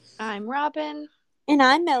I'm Robyn. And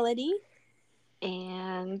I'm Melody.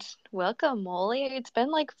 And welcome, Molly. It's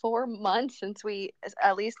been like 4 months since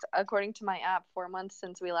at least according to my app, 4 months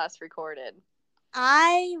since we last recorded.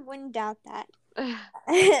 I wouldn't doubt that.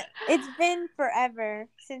 It's been forever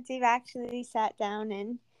since we've actually sat down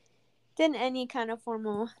and done any kind of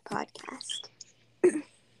formal podcast.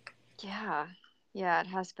 Yeah. Yeah, it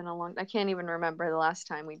has been I can't even remember the last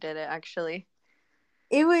time we did it, actually.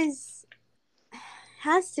 It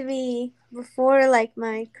has to be before like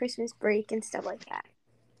my Christmas break and stuff like that.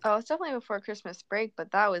 Oh, it's definitely before Christmas break, but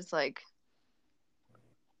that was like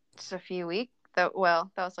just a few weeks. That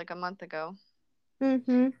was like a month ago.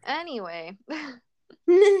 Mm-hmm. Anyway,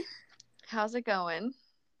 how's it going?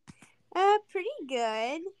 Pretty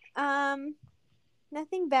good.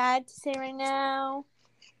 Nothing bad to say right now.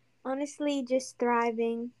 Honestly, just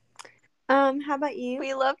thriving. How about you?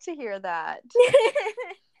 We love to hear that.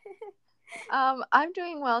 I'm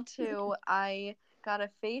doing well too. I got a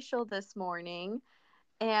facial this morning,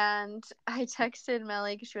 and I texted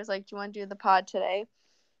Melly because she was like, "Do you want to do the pod today?"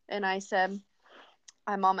 And I said,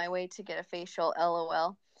 "I'm on my way to get a facial,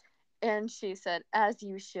 LOL." And she said, "As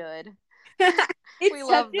you should." We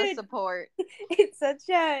love the support. It's such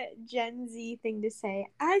a Gen Z thing to say,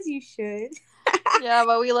 as you should. Yeah,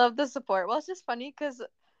 but we love the support. Well, it's just funny because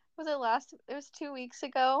it was 2 weeks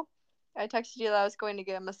ago. I texted you that I was going to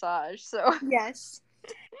get a massage, so. Yes.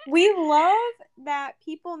 We love that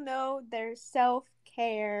people know their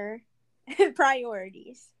self-care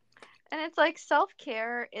priorities. And it's like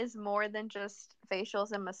self-care is more than just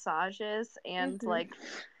facials and massages and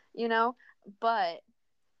Mm-hmm. but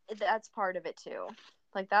that's part of it too.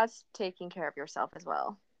 Like that's taking care of yourself as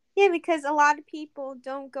well. Yeah, because a lot of people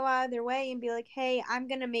don't go out of their way and be like, hey, I'm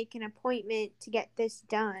going to make an appointment to get this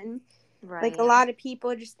done. Like a Right. lot of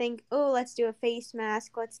people just think, oh, let's do a face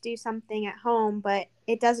mask, let's do something at home, but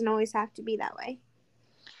it doesn't always have to be that way.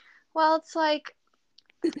 Well, it's like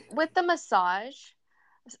with the massage,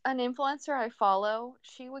 an influencer I follow,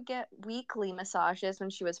 she would get weekly massages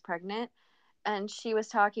when she was pregnant, and she was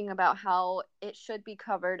talking about how it should be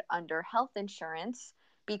covered under health insurance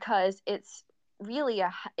because it's really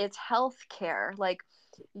it's health care. Like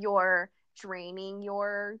you're draining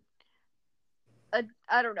your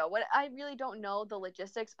I don't know what I really don't know the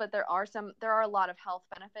logistics, but there are a lot of health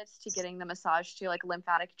benefits to getting the massage too, like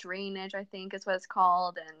lymphatic drainage, I think is what it's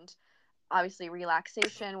called, and obviously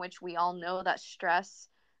relaxation, which we all know that stress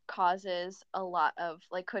causes a lot of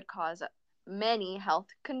like could cause many health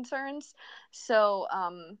concerns, so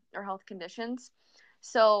or health conditions.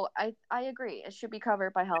 So I agree it should be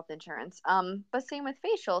covered by health insurance. But same with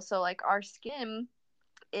facial. So like our skin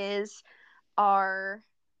is our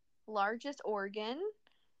largest organ,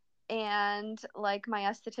 and like my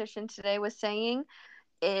esthetician today was saying,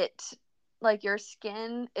 it like your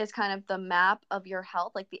skin is kind of the map of your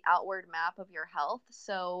health, like the outward map of your health,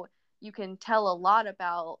 so you can tell a lot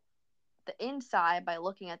about the inside by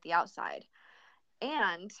looking at the outside.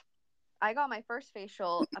 And I got my first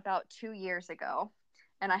facial about 2 years ago,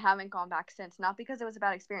 and I haven't gone back since, not because it was a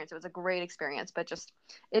bad experience, it was a great experience, but just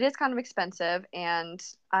it is kind of expensive, and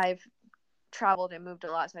I've traveled and moved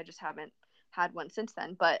a lot, so I just haven't had one since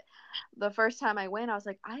then. But the first time I went, I was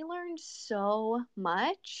like, I learned so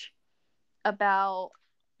much about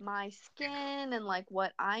my skin and like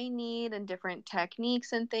what I need and different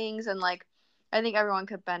techniques and things, and like I think everyone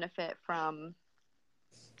could benefit from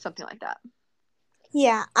something like that.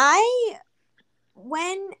 Yeah,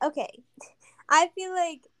 okay, I feel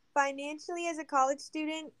like financially as a college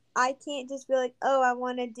student, I can't just be like, oh, I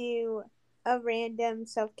want to do a random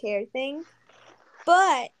self-care thing.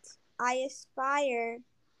 But I aspire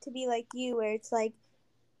to be like you, where it's like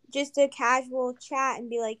just a casual chat and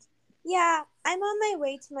be like, yeah, I'm on my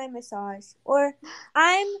way to my massage, or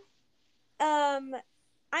I'm um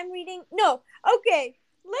I'm reading. No, okay,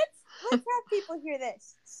 let's have people hear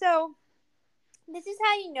this. So this is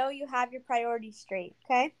how you know you have your priorities straight,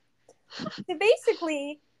 okay? So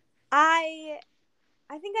basically, I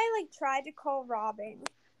think I like tried to call Robyn,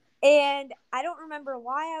 and I don't remember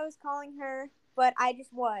why I was calling her, but I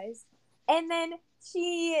just was. And then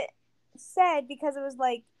she said, because it was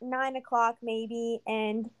like 9 o'clock maybe,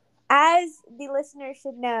 and as the listener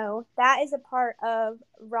should know, that is a part of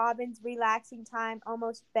Robyn's relaxing time,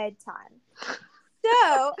 almost bedtime.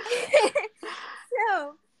 So,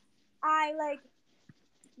 so I like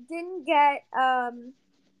didn't get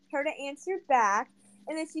her to answer back,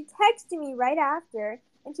 and then she texted me right after,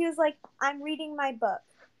 and she was like, "I'm reading my book.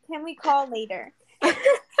 Can we call later?" And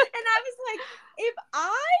I was like, if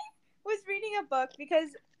I was reading a book, because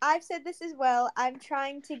I've said this as well, I'm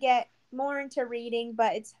trying to get more into reading,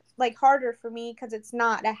 but it's like harder for me because it's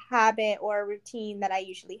not a habit or a routine that I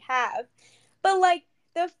usually have. But like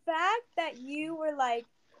the fact that you were like,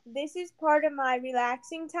 this is part of my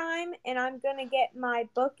relaxing time and I'm gonna get my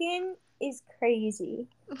book in is crazy.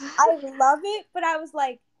 I love it, but I was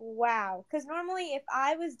like, wow. Because normally, if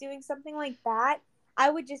I was doing something like that, I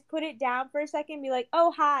would just put it down for a second and be like,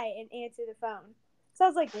 oh, hi, and answer the phone. So I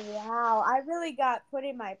was like, wow, I really got put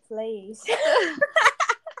in my place. I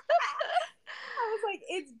was like,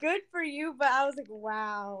 it's good for you, but I was like,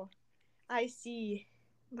 wow, I see.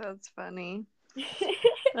 That's funny.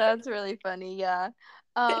 That's really funny. Yeah.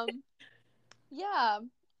 Um yeah.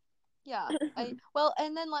 Yeah.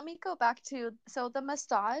 And then let me go back to, so the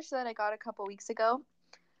massage that I got a couple weeks ago.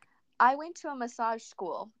 I went to a massage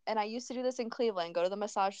school, and I used to do this in Cleveland, go to the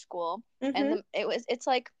massage school, and Mm-hmm. it's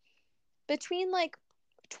like between like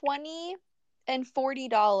 20 and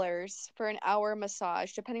 $40 for an hour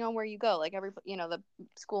massage, depending on where you go. Like the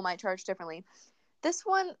school might charge differently. This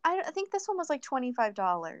one, I think this one was like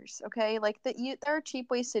 $25. Okay, like there are cheap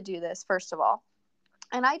ways to do this. First of all,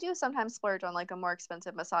 and I do sometimes splurge on like a more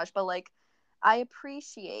expensive massage, but like I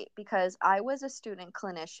appreciate, because I was a student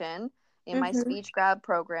clinician in my Mm-hmm. speech grad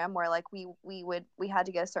program where like we had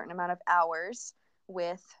to get a certain amount of hours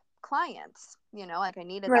with clients, like I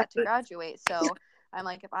needed that to Right. graduate. So I'm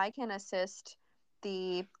like, if I can assist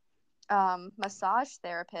the massage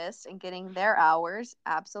therapist and getting their hours,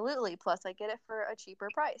 absolutely. Plus I get it for a cheaper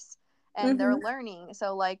price, and they're Mm-hmm. learning.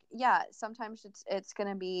 So like, yeah, sometimes it's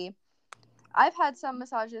gonna be, I've had some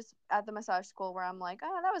massages at the massage school where I'm like,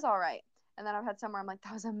 oh, that was all right. And then I've had some where I'm like,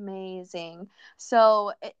 that was amazing.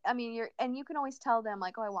 So, I mean, you can always tell them,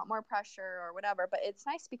 like, oh, I want more pressure or whatever. But it's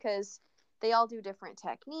nice because they all do different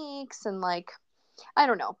techniques and, like, I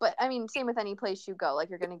don't know. But I mean, same with any place you go. Like,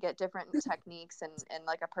 you're going to get different techniques and,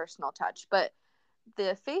 like, a personal touch. But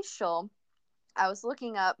the facial, I was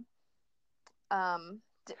looking up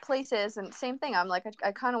places, and same thing. I'm like,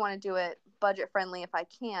 I kind of want to do it budget friendly if I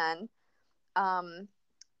can. Um,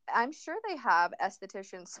 I'm sure they have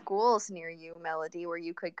esthetician schools near you, Melody, where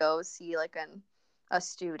you could go see like a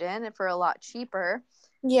student for a lot cheaper.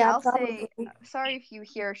 Yeah, I'll say, probably. sorry if you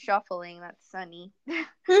hear shuffling, that's Sunny.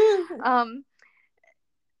 um,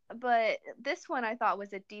 but this one I thought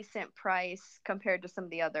was a decent price compared to some of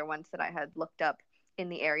the other ones that I had looked up in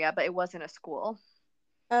the area, but it wasn't a school.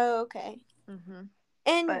 Oh, okay. Hmm.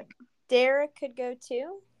 And But Derek could go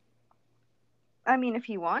too? I mean, if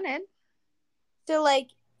he wanted. So, like,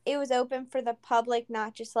 it was open for the public,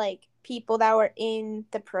 not just like people that were in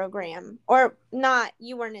the program, or not.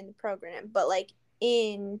 You weren't in the program, but like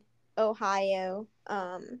in Ohio,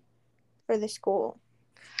 for the school.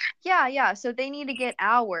 Yeah. So they need to get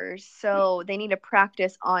hours. So they need to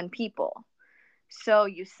practice on people. So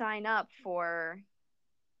you sign up for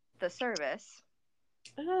the service,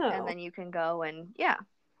 and Oh, then you can go and, yeah.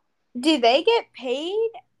 do they get paid,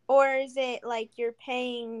 or is it like you're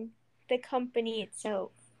paying the company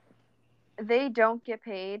itself? They don't get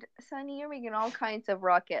paid. Sonny, you're making all kinds of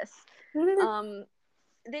ruckus. Um,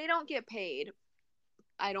 they don't get paid.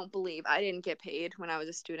 I don't believe. I didn't get paid when I was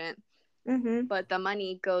a student, Mm-hmm. but the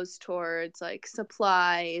money goes towards like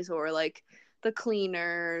supplies or like the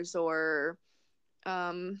cleaners or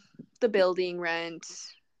um, the building rent,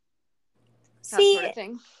 that sort See, of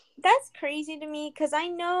thing. that's crazy to me because I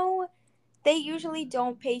know they usually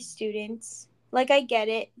don't pay students. Like, I get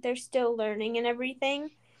it, they're still learning and everything.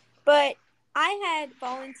 But I had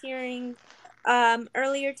volunteering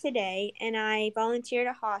earlier today, and I volunteered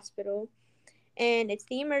at a hospital, and it's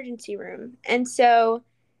the emergency room. And so,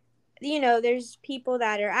 there's people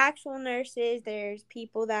that are actual nurses, there's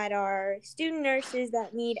people that are student nurses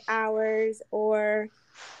that need hours, or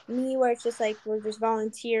me where it's just like we're just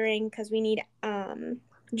volunteering because we need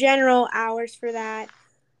general hours for that,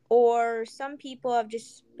 or some people have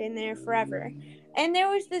just been there forever. And there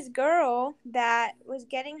was this girl that was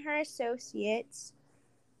getting her associates,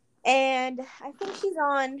 and I think she's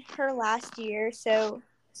on her last year, so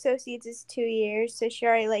associates is 2 years, so she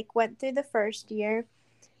already like went through the first year.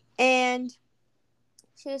 And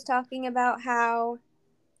she was talking about how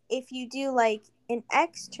if you do like an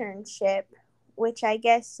externship, which I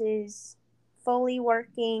guess is fully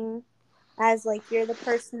working as like you're the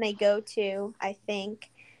person they go to, I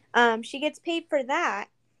think. She gets paid for that,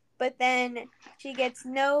 but then she gets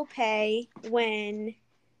no pay when,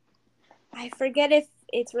 I forget if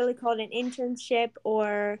it's really called an internship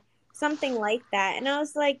or something like that. And I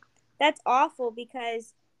was like, that's awful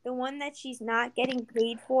because the one that she's not getting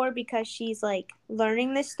paid for because she's like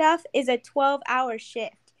learning this stuff is a 12-hour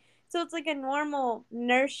shift. So it's like a normal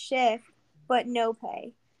nurse shift, but no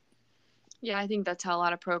pay. Yeah, I think that's how a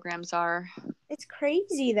lot of programs are. It's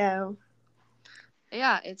crazy though.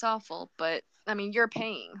 Yeah, it's awful, but I mean, you're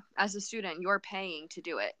paying as a student. You're paying to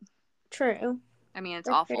do it. True. I mean, it's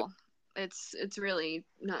That's very. awful. It's really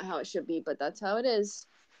not how it should be, but that's how it is.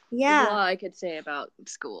 There's a Yeah. lot I could say about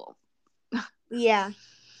school. Yeah.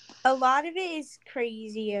 A lot of it is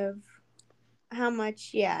crazy of how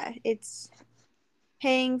much, yeah, it's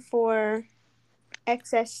paying for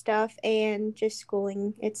excess stuff and just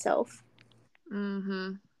schooling itself.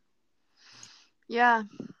 Mm-hmm. Yeah.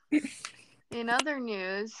 In other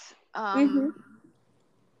news, Mm-hmm.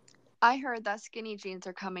 I heard that skinny jeans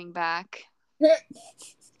are coming back,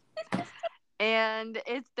 and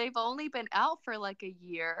they've only been out for like a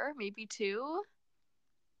year, maybe two.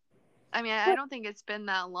 I mean, I don't think it's been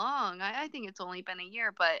that long. I think it's only been a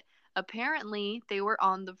year, but apparently they were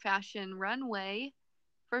on the fashion runway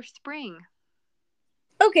for spring.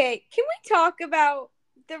 Okay, can we talk about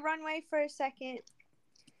the runway for a second?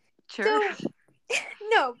 Sure. So,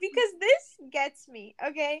 no, because this gets me,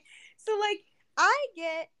 okay? So, like, I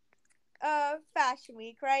get Fashion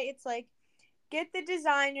Week, right? It's like, get the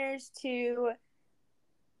designers to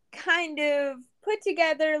kind of put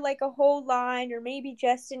together like a whole line or maybe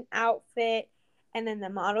just an outfit, and then the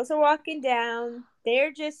models are walking down,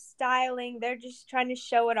 they're just styling, they're just trying to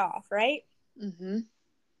show it off, right? Mm-hmm.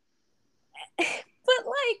 But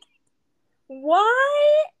like,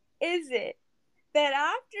 why is it that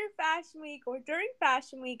after Fashion Week or during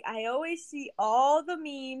Fashion Week I always see all the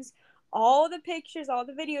memes, all the pictures, all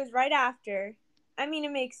the videos right after? I mean,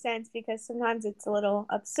 it makes sense because sometimes it's a little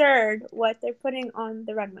absurd what they're putting on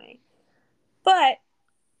the runway, but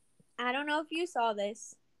I don't know if you saw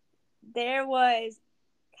this. There was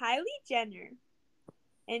Kylie Jenner,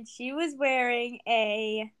 and she was wearing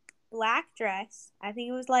a black dress. I think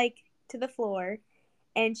it was like to the floor.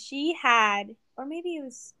 And she had, or maybe it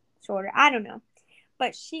was shorter, I don't know.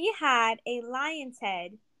 But she had a lion's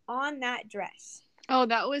head on that dress. Oh,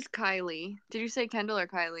 that was Kylie. Did you say Kendall or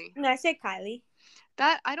Kylie? No, I said Kylie.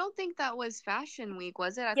 That I don't think that was Fashion Week,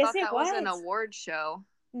 was it? I Yes, thought it that was an was. award show.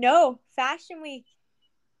 No, Fashion Week.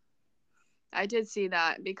 I did see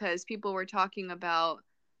that because people were talking about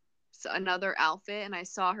another outfit, and I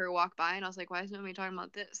saw her walk by, and I was like, "Why is nobody talking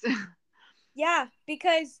about this?" Yeah,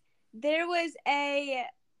 because there was a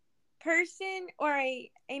person or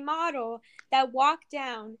a model that walked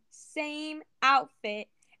down, same outfit,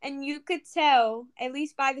 and you could tell, at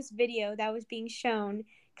least by this video that was being shown,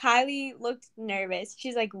 Kylie looked nervous.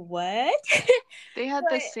 She's like, what? They had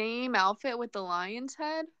the But same outfit with the lion's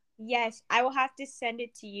head. yes, I will have to send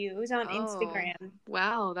it to you. It was on Oh, Instagram.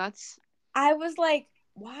 wow, that's I was like,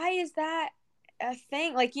 why is that a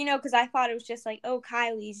thing? Like, because I thought it was just like, oh,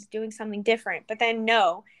 Kylie's doing something different. But then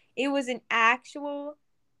no, it was an actual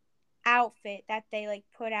outfit that they like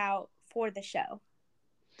put out for the show.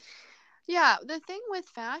 yeah. The thing with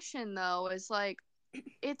fashion though is like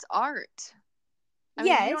it's art. I mean,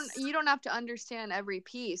 Yes, you don't have to understand every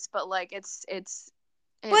piece, but like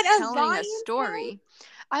but it's a telling a lion's head? story.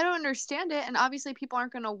 I don't understand it, and obviously people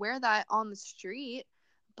aren't going to wear that on the street,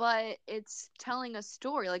 but it's telling a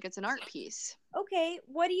story, like it's an art piece. Okay,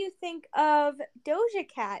 what do you think of Doja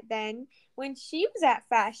Cat then? When she was at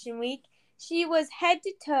Fashion Week, she was head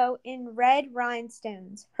to toe in red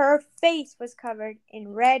rhinestones. Her face was covered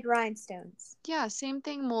in red rhinestones. Yeah, same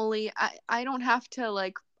thing, Molly. I don't have to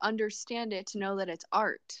like understand it to know that it's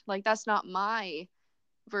art. Like that's not my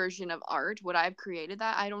version of art. Would I have created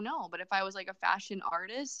that? I don't know. But if I was like a fashion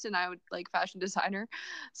artist and I would like fashion designer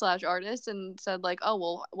slash artist and said like, oh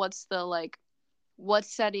well, what's the like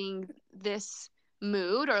what's setting this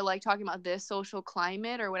mood or like talking about this social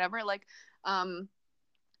climate or whatever, um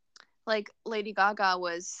like Lady Gaga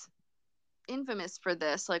was infamous for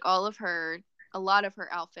this. Like a lot of her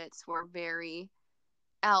outfits were very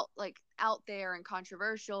out there and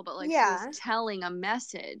controversial, but like she was Yeah, telling a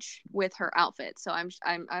message with her outfit. So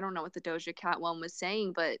I don't know what the Doja Cat one was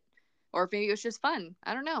saying, but or maybe it was just fun.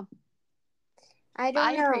 I don't know. I But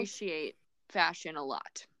I don't know. appreciate fashion a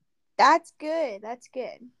lot. That's good. That's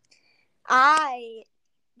good. I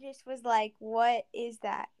just was like, what is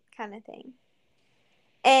that kind of thing?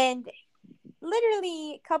 And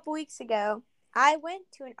literally a couple weeks ago, I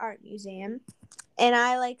went to an art museum and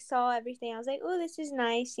I like saw everything. I was like, oh, this is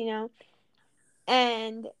nice.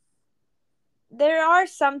 And there are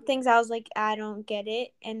some things I was like, I don't get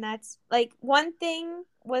it. And that's like one thing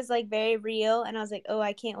was like very real and I was like, oh,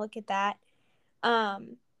 I can't look at that.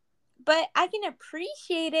 Um, but I can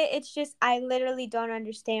appreciate it. It's just I literally don't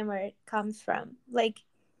understand where it comes from. Like,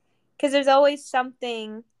 because there's always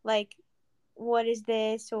something like, what is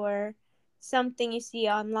this? Or something you see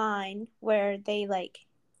online where they like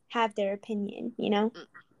have their opinion.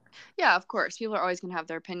 Yeah, of course. People are always going to have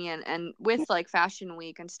their opinion. And with like Fashion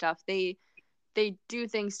Week and stuff, they do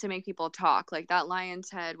things to make people talk. Like that lion's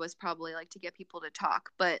head was probably like to get people to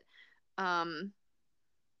talk. But um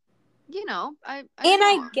I don't And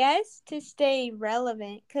I know. guess to stay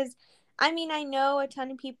relevant, because I mean, I know a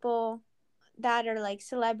ton of people that are like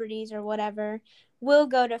celebrities or whatever will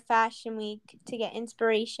go to Fashion Week to get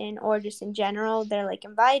inspiration, or just in general, they're like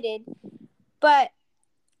invited. But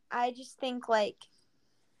I just think like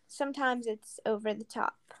sometimes it's over the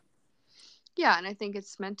top. Yeah, and I think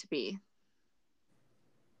it's meant to be.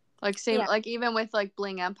 Like same Yeah. like even with like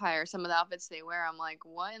Bling Empire, some of the outfits they wear, I'm like,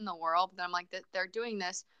 what in the world? But then I'm like, they're doing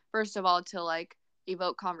this first of all to like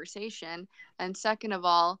evoke conversation, and second of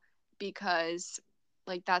all because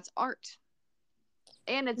like that's art,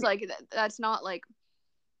 and it's like that's not like,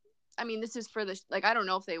 I mean, this is for the like, I don't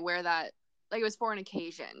know if they wear that, like it was for an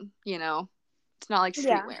occasion, it's not like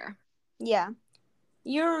Yeah. streetwear. Yeah.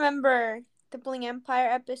 You remember the Bling Empire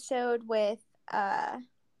episode with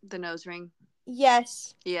The nose ring.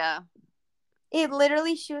 yes. Yeah. It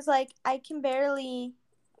literally, she was like, I can barely,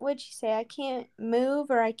 what'd she say? I can't move,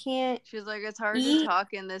 or I can't She was like, it's hard to eat.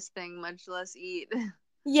 talk in this thing, much less eat.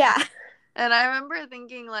 Yeah. And I remember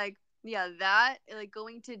thinking, like, yeah, that, like,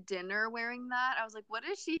 going to dinner wearing that, I was like, what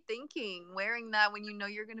is she thinking wearing that when you know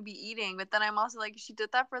you're going to be eating? But then I'm also like, she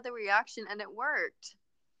did that for the reaction and it worked.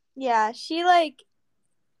 Yeah. She like,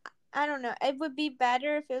 I don't know. It would be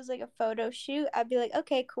better if it was like a photo shoot. I'd be like,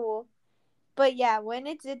 okay, cool. But yeah, when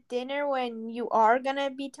it's a dinner when you are gonna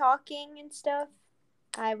be talking and stuff,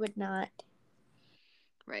 I would not.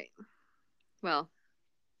 Right. Well,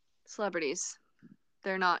 celebrities,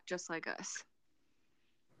 they're not just like us.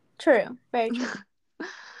 True. Very true.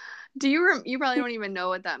 You probably don't even know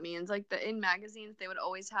what that means. Like in magazines, they would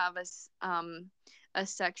always have a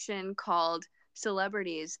section called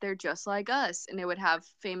celebrities. They're just like us, and it would have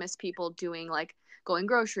famous people doing like going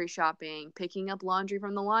grocery shopping, picking up laundry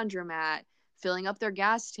from the laundromat, filling up their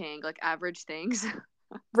gas tank, like average things.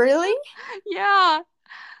 Really? Yeah,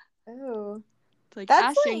 Oh. it's like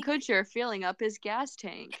That's Ashton like, Kutcher filling up his gas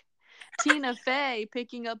tank. Tina Fey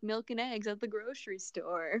picking up milk and eggs at the grocery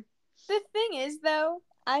store. the thing is though,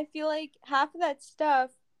 I feel like half of that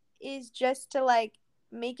stuff is just to like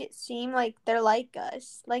make it seem like they're like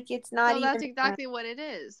us. Like it's not No, that's even exactly what it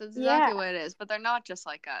is. That's yeah. exactly what it is. But they're not just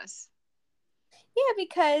like us. Yeah,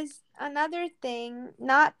 because another thing,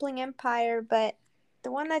 not Bling Empire, but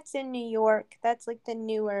the one that's in New York, that's like the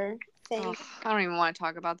newer thing. Oh, I don't even want to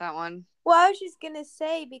talk about that one. Well, I was just gonna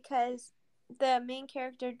say, because the main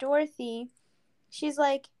character Dorothy, she's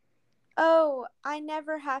like, oh, I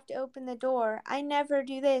never have to open the door. I never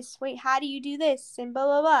do this. Wait, how do you do this? And blah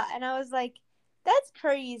blah blah. And I was like, that's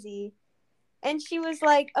crazy. And she was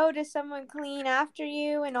like, oh, does someone clean after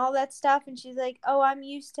you and all that stuff? And she's like, oh, I'm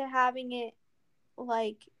used to having it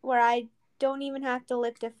like where I don't even have to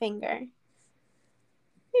lift a finger.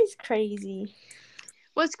 It's crazy.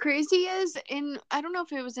 What's crazy is I don't know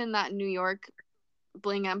if it was in that New York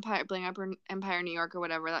Bling Empire New York or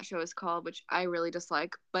whatever that show is called, which I really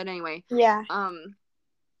dislike. But anyway, Yeah. um,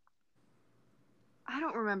 I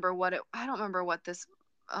don't remember what this.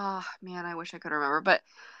 Oh man, I wish I could remember. But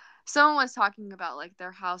someone was talking about like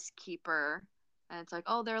their housekeeper, and it's like,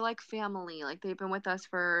 oh, they're like family. Like they've been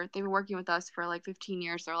working with us for like 15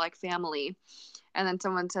 years. They're like family. And then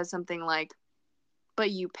someone says something like,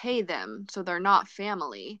 but you pay them, so they're not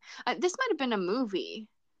family. This might have been a movie.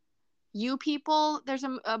 You People. There's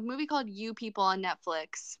a movie called You People on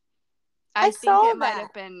Netflix. I I think saw it might that.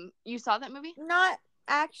 have been. You saw that movie? Not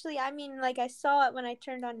actually, I mean, like, I saw it when I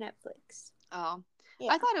turned on Netflix. Oh,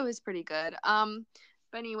 Yeah. I thought it was pretty good.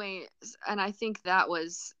 But anyway, and I think that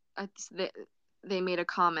was they made a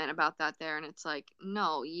comment about that there, and it's like,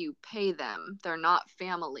 no, you pay them. They're not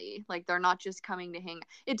family. Like they're not just coming to hang.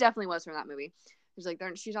 It definitely was from that movie. It's like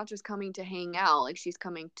she's not just coming to hang out. Like she's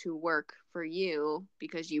coming to work for you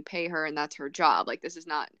because you pay her, and that's her job. Like this is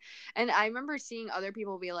not. And I remember seeing other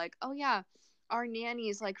people be like, oh yeah, our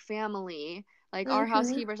nanny's like family. Like our Mm-hmm.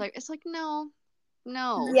 housekeeper's like, it's like no,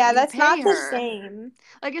 Yeah, you that's pay not the her. same.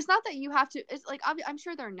 Like it's not that you have to, it's like I'm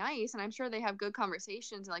sure they're nice and I'm sure they have good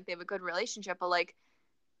conversations and like they have a good relationship, but like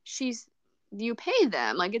she's you pay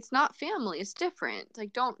them. Like it's not family, it's different.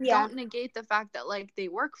 Like Yeah. don't negate the fact that like they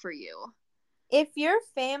work for you. If you're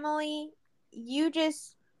family, you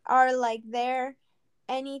just are like there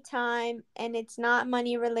anytime, and it's not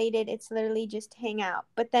money related, it's literally just hang out.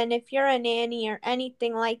 But then if you're a nanny or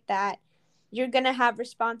anything like that, you're gonna have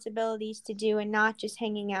responsibilities to do and not just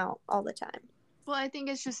hanging out all the time. Well, I think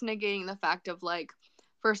it's just negating the fact of like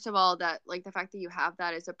first of all, that like the fact that you have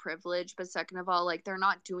that is a privilege, but second of all, like they're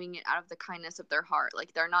not doing it out of the kindness of their heart.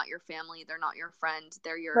 Like they're not your family, they're not your friend,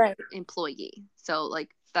 they're your Right. employee. So like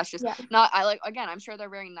that's just Yeah. not, I like, again, I'm sure they're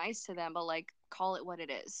very nice to them, but like call it what it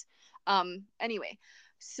is. Anyway,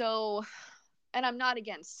 so, and I'm not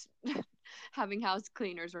against having house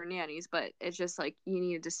cleaners or nannies, but it's just like you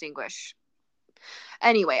need to distinguish.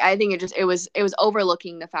 Anyway, I think it was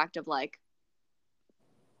overlooking the fact of like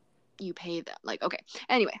you pay them. Like, okay.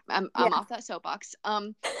 Anyway, I'm Yeah. off that soapbox.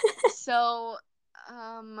 So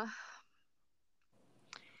um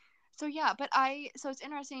so yeah, but so it's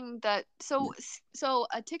interesting that so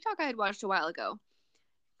a TikTok I had watched a while ago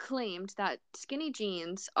claimed that skinny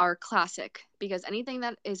jeans are classic because anything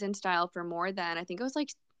that is in style for more than, I think it was like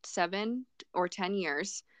 7 or 10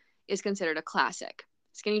 years, is considered a classic.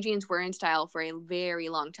 Skinny jeans were in style for a very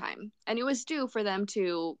long time, and it was due for them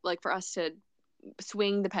to like for us to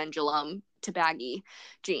swing the pendulum to baggy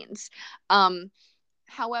jeans. Um,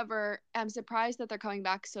 However, I'm surprised that they're coming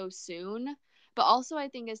back so soon. But also, I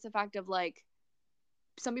think it's the fact of like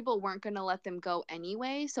some people weren't going to let them go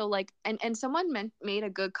anyway. So like, and someone made a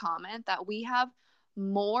good comment that we have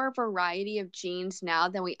more variety of jeans now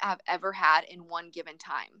than we have ever had in one given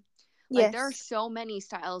time. Like there are Yes. so many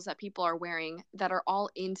styles that people are wearing that are all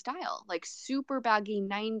in style, like super baggy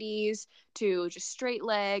 90s to just straight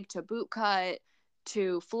leg to boot cut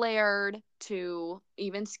to flared to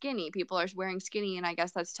even skinny. People are wearing skinny, and I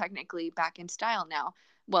guess that's technically back in style now.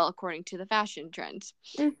 Well, according to the fashion trends.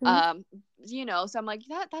 Mhm. Um, so I'm like,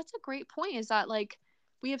 that's a great point. Is that like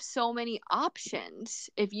we have so many options.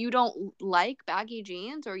 If you don't like baggy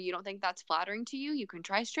jeans or you don't think that's flattering to you, you can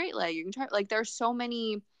try straight leg. You can try like there's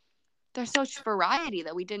such variety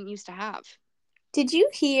that we didn't used to have. Did you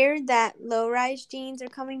hear that low-rise jeans are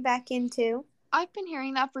coming back in too? I've been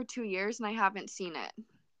hearing that for 2 years and I haven't seen it.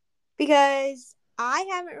 Because I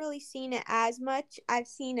haven't really seen it as much. I've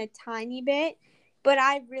seen a tiny bit, but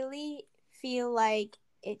I really feel like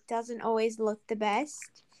it doesn't always look the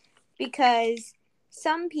best because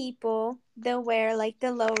some people they'll wear like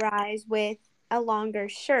the low rise with a longer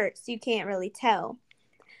shirt so you can't really tell.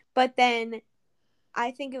 But then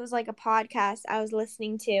I think it was like a podcast I was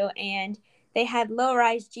listening to and they had low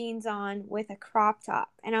rise jeans on with a crop top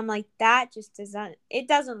and I'm like that just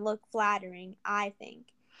doesn't look flattering, I think.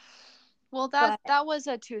 Well, But that was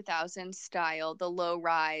a 2000 style, the low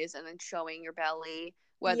rise and then showing your belly, yeah,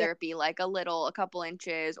 whether it be like a couple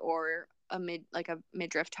inches or a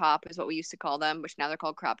midriff top is what we used to call them, which now they're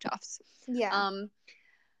called crop tops. yeah. Um,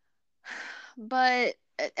 but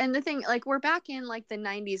and the thing, like we're back in like the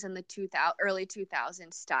 90s and the 2000 early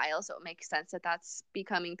 2000s style, so it makes sense that that's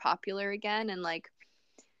becoming popular again. And like,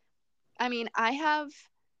 I mean, I have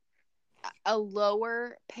a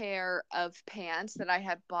lower pair of pants that I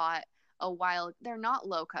had bought a while. They're not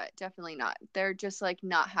low cut, definitely not. They're just like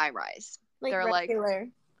not high rise. Like They're like regular.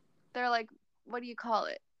 they're like what do you call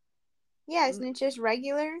it? Yeah, isn't it just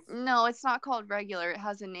regular? No, it's not called regular. It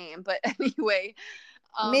has a name, but anyway,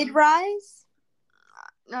 Mid um rise?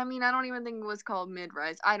 I mean, I don't even think it was called mid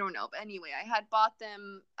rise. I don't know. But anyway, I had bought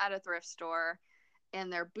them at a thrift store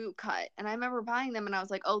and they're boot cut. And I remember buying them and I was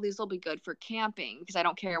like, oh, these will be good for camping because I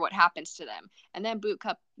don't care what happens to them. And then boot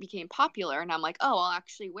cut became popular and I'm like, oh, I'll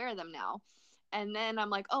actually wear them now. And then I'm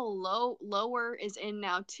like, oh, lower is in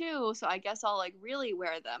now too, so I guess I'll like really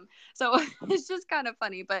wear them. So it's just kind of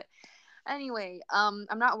funny, but anyway, I'm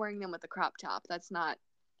not wearing them with a crop top. That's not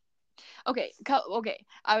okay. Okay,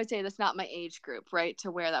 I would say that's not my age group, right?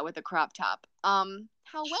 To wear that with a crop top.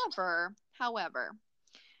 However,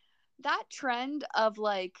 that trend of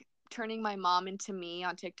like turning my mom into me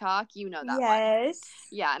on TikTok, you know that one. Yes.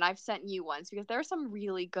 Yeah, and I've sent you ones because there are some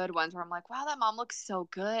really good ones where I'm like, wow, that mom looks so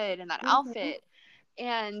good in that Mm-hmm. outfit.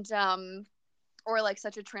 And or like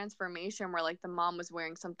such a transformation where like the mom was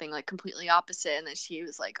wearing something like completely opposite and then she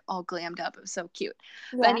was like all glammed up. It was so cute.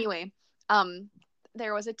 But Yeah. anyway, um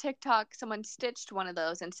there was a TikTok, someone stitched one of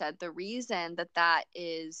those and said the reason that that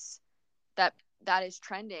is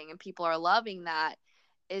trending and people are loving that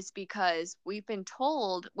is because we've been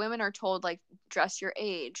told, women are told like dress your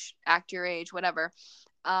age, act your age, whatever.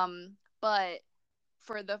 But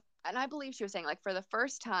and I believe she was saying like for the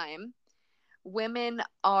first time women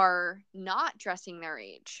are not dressing their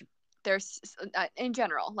age. There's in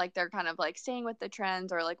general, like they're kind of like staying with the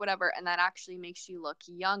trends or like whatever, and that actually makes you look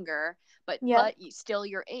younger, Yep. but you still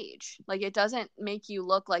your age. Like it doesn't make you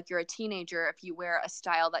look like you're a teenager if you wear a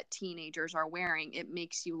style that teenagers are wearing. It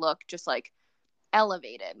makes you look just like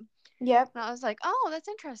elevated. Yep. And I was like, oh, that's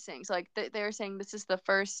interesting. So like they're saying this is the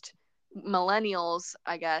first millennials,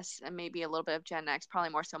 I guess, and maybe a little bit of Gen X, probably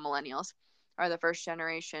more so millennials, are the first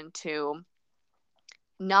generation to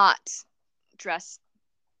not dress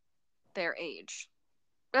their age.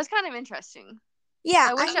 That's kind of interesting. Yeah,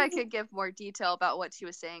 I I wish I mean, could give more detail about what she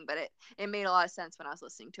was saying, but it made a lot of sense when I was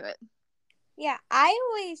listening to it. yeah, I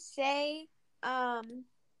always say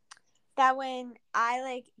that when I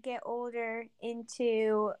like get older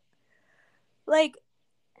into like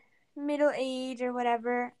middle age or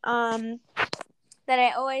whatever, that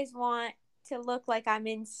I always want to look like I'm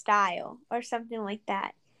in style or something like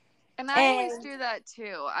that. And I always And do that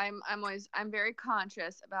too. I'm very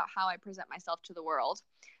conscious about how I present myself to the world.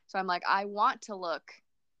 So I'm like, I want to look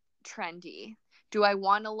trendy. Do I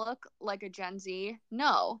want to look like a Gen Z?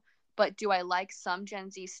 No. But do I like some Gen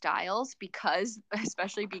Z styles because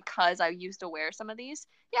especially because I used to wear some of these?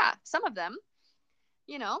 Yeah, some of them,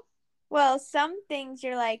 you know. well, some things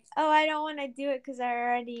you're like, oh, I don't want to do it because I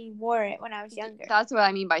already wore it when I was younger. That's what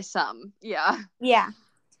I mean by some. Yeah. Yeah,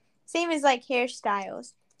 same as like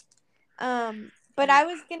hairstyles. But I Yeah.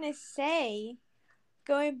 was gonna say,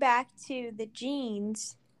 going back to the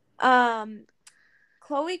jeans, um,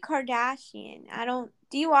 Khloe Kardashian. I don't.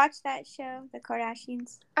 Do you watch that show, The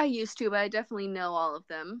Kardashians? I used to, but I definitely know all of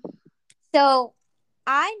them. So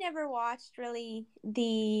I never watched really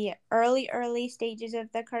the early stages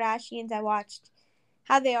of the Kardashians. I watched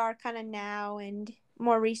how they are kind of now and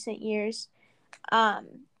more recent years.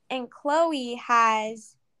 And Khloe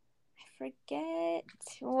has, I forget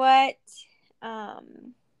what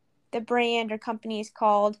the brand or company is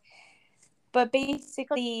called, but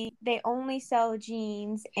basically they only sell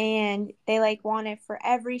jeans and they like want it for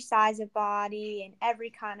every size of body and every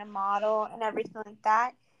kind of model and everything like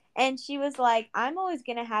that. And she was like, I'm always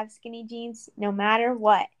gonna have skinny jeans no matter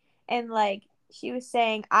what. And like she was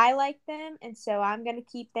saying, I like them and so I'm gonna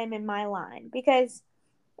keep them in my line, because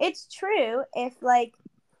it's true. If like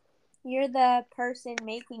you're the person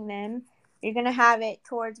making them, you're gonna have it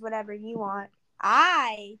towards whatever you want.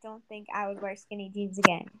 I don't think I would wear skinny jeans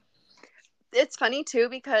again. It's funny too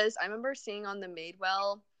because I remember seeing on the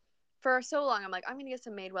Madewell for so long. I'm like, I'm gonna get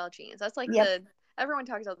some Madewell jeans. That's like Yep. the everyone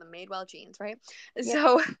talks about the Madewell jeans, right? Yep.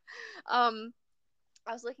 So, um,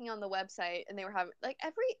 I was looking on the website and they were having like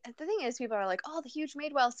every the thing is people are like, oh, the huge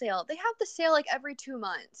Madewell sale. They have the sale like every 2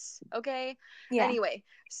 months. Okay. Yeah. Anyway,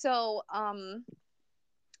 so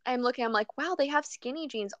I'm looking, I'm like, wow, they have skinny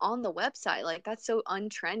jeans on the website. Like that's so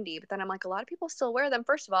untrendy. But then I'm like, a lot of people still wear them,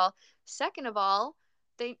 first of all. Second of all,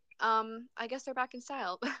 they I guess they're back in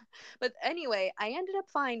style. But anyway, I ended up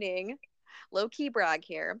finding low key brag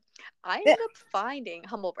here. I ended up finding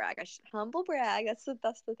humble brag. Humble brag. That's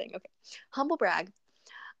the thing. Okay. Humble brag.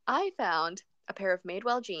 I found a pair of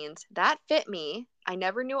Madewell jeans that fit me. I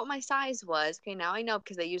never knew what my size was. Okay, now I know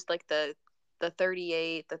because they used like the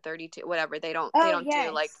 38, the 32, whatever. They Oh, don't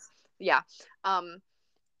do like yes. yeah. Um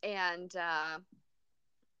and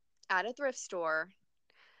at a thrift store,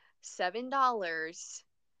 $7.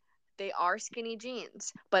 They are skinny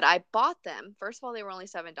jeans, but I bought them. First of all, they were only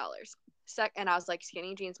 $7. And I was like,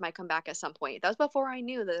 skinny jeans might come back at some point. That was before I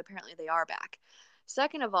knew that apparently they are back.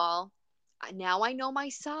 Second of all, now I know my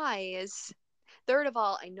size. Third of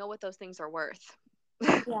all, I know what those things are worth.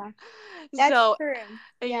 Yeah. That's So true.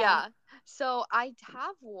 Yeah. yeah. So I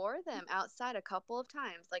have wore them outside a couple of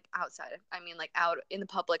times. Like outside. I mean like out in the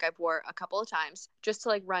public I've wore a couple of times just to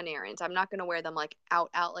like run errands. I'm not going to wear them like out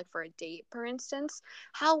like for a date for instance.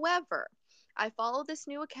 However, I follow this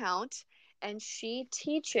new account and she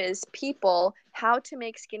teaches people how to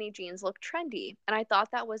make skinny jeans look trendy. And I thought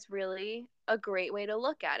that was really a great way to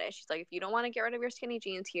look at it. She's like, if you don't want to get rid of your skinny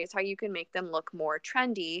jeans, here's how you can make them look more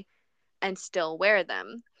trendy and still wear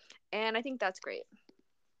them. And I think that's great.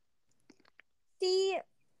 See,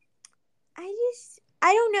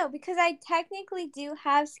 I don't know, because I technically do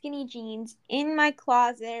have skinny jeans in my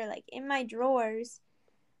closet or like in my drawers.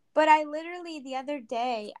 But I literally, the other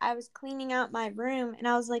day, I was cleaning out my room and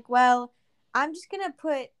I was like, well, I'm just going to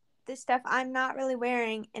put the stuff I'm not really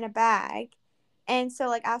wearing in a bag. And so,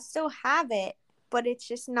 like, I'll still have it, but it's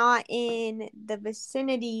just not in the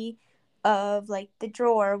vicinity of, like, the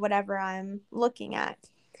drawer or whatever I'm looking at.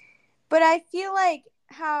 But I feel like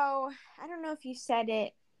how, I don't know if you said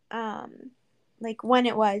it, like when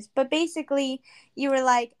it was, but basically, you were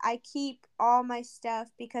like, I keep all my stuff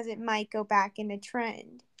because it might go back in a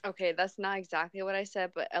trend. Okay, that's not exactly what I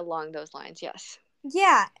said, but along those lines, yes.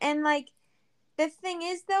 Yeah, and like the thing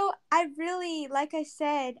is though, I really, like I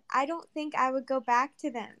said, I don't think I would go back to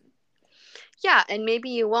them. Yeah, and maybe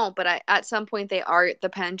you won't, but at some point the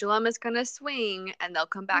pendulum is going to swing and they'll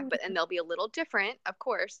come back, Mm. and they'll be a little different. Of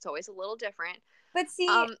course, it's always a little different. But see,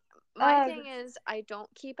 Um, my uh, thing is I don't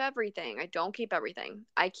keep everything. I don't keep everything.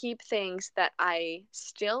 I keep things that I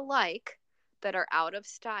still like, that are out of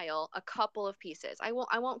style, a couple of pieces. I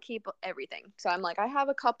won't keep everything. So I'm like, I have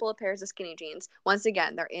a couple of pairs of skinny jeans. Once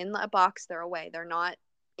again, they're in a box, they're away. They're not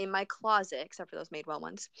in my closet except for those Madewell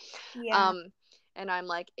ones. Yeah. Um and I'm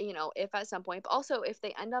like, if at some point, but also if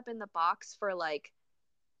they end up in the box for like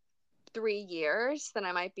 3 years, then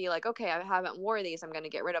I might be like, okay, I haven't wore these, I'm going to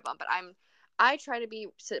get rid of them. But I try to be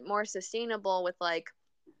more sustainable with like,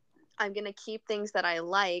 I'm going to keep things that I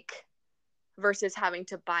like versus having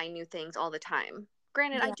to buy new things all the time.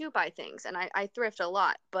 Granted, I Yeah. do buy things and I thrift a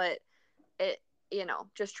lot, but it,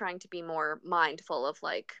 just trying to be more mindful of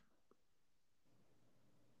like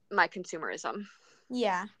my consumerism.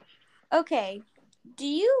 Yeah. Okay. Do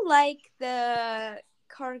you like the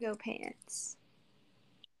cargo pants?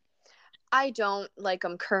 I don't like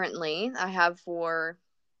them currently. I have wore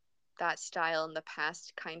that style in the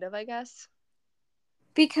past, kind of, I guess.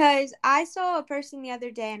 Because I saw a person the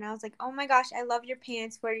other day and I was like, oh my gosh, I love your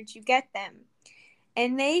pants. Where did you get them?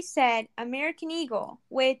 And they said American Eagle,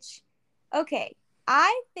 which, okay,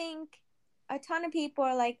 I think a ton of people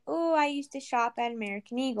are like, oh, I used to shop at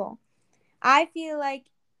American Eagle. I feel like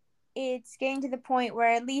it's getting to the point where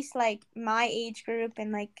at least like my age group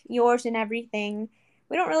and like yours and everything,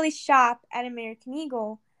 we don't really shop at American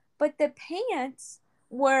Eagle. But the pants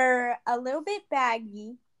were a little bit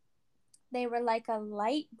baggy. They were like a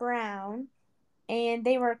light brown and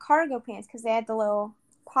they were cargo pants because they had the little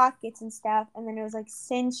pockets and stuff, and then it was like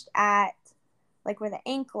cinched at like where the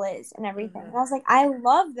ankle is and everything. And Mm-hmm. I was like, I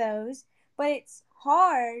love those, but it's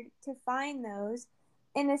hard to find those.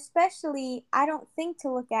 And especially, I don't think to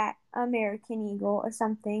look at American Eagle or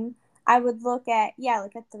something. I would look at, yeah,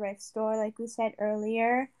 like a thrift store, like we said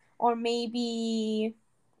earlier, or maybe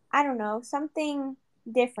I don't know, something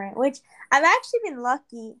different, which I've actually been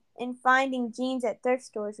lucky in finding jeans at thrift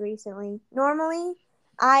stores recently. Normally,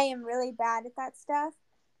 I am really bad at that stuff,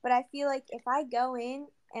 but I feel like if I go in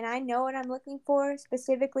and I know what I'm looking for,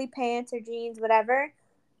 specifically pants or jeans, whatever,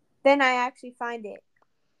 then I actually find it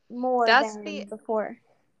more That's the than before.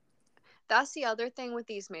 that's the other thing with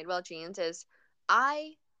these Madewell jeans is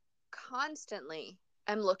I constantly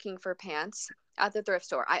am looking for pants at the thrift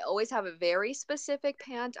store. I always have a very specific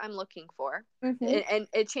pant I'm looking for. Mm-hmm. And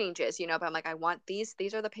it changes, but I'm like, I want these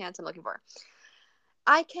are the pants I'm looking for.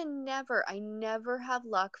 I never have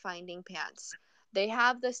luck finding pants. They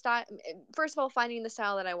have the style. First of all, finding the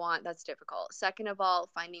style that I want, that's difficult. Second of all,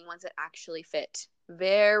 finding ones that actually fit.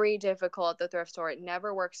 Very difficult at the thrift store. It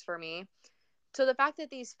never works for me. So the fact that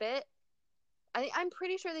these fit, I'm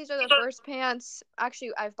pretty sure these are the first pants.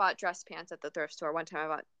 Actually, I've bought dress pants at the thrift store. One time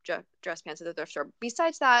I bought dress pants at the thrift store.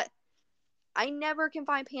 Besides that, I never can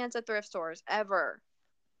find pants at thrift stores ever,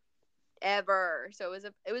 ever. So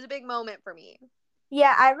it was a big moment for me.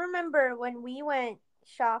 Yeah, I remember when we went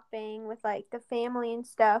shopping with like the family and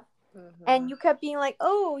stuff, and Hmm. you kept being like,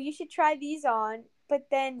 "Oh, you should try these on," but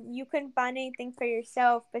then you couldn't find anything for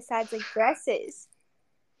yourself besides like dresses.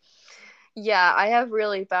 Yeah, I have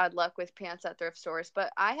really bad luck with pants at thrift stores,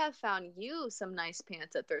 but I have found you some nice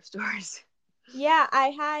pants at thrift stores. Yeah, I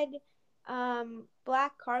had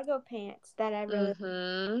black cargo pants that I really.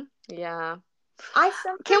 Mm-hmm. Yeah. I Can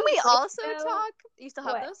sometimes we wish also though. talk? You still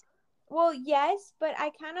have What? those? Well, yes, but I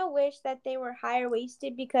kind of wish that they were higher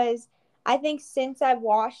waisted because I think since I've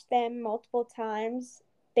washed them multiple times,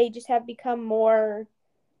 they just have become more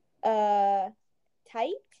uh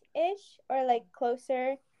tight-ish or like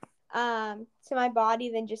closer to my body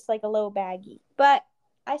than just like a little baggy. But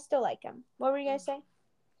I still like them. What were you gonna Mm. say?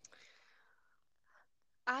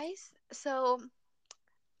 So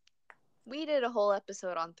we did a whole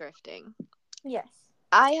episode on thrifting. Yes.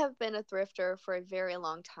 I have been a thrifter for a very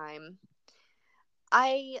long time.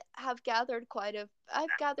 I've gathered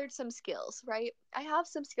some skills, right? I have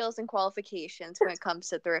some skills and qualifications when it comes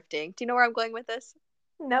to thrifting. Do you know where I'm going with this?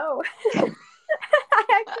 No.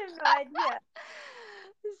 I actually have no idea.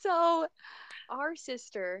 So, our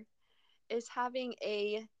sister is having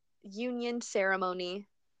a union ceremony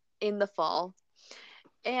in the fall.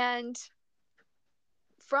 And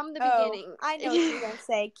from the Oh, beginning, I know what you're gonna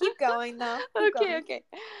say. Keep going though. Keep okay, going. okay.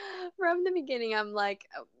 From the beginning, I'm like,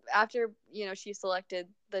 after she selected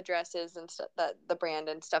the dresses and stuff, the brand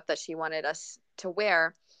and stuff that she wanted us to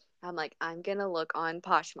wear, I'm like, I'm gonna look on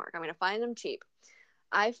Poshmark. I'm gonna find them cheap.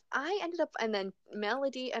 I ended up, and then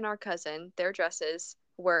Melody and our cousin, their dresses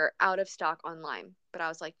were out of stock online. But I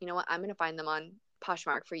was like, you know what? I'm gonna find them on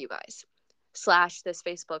Poshmark for you guys, slash this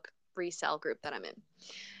Facebook resale group that I'm in.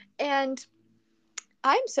 And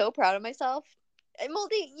I'm so proud of myself. And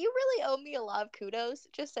Moldy, you really owe me a lot of kudos.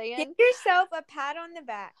 Just Give saying. yourself a pat on the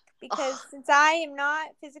back because Oh, since I am not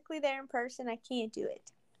physically there in person, I can't do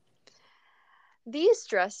it. these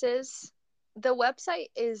dresses. the website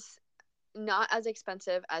is not as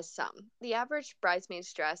expensive as some. The average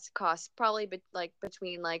bridesmaid's dress costs probably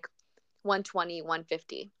between like 120,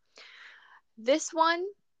 150. This one,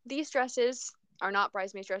 these dresses are not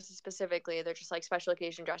bridesmaid dresses specifically. They're just like special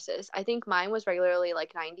occasion dresses. I think mine was regularly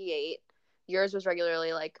like 98. Yours was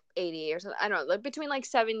regularly like 80 or something. I don't know, like between like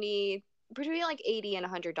 70, between like 80 and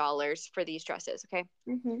 $100 for these dresses, okay?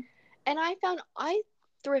 Mm-hmm. And I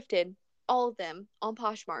thrifted all of them on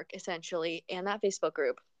Poshmark essentially and that Facebook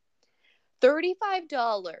group.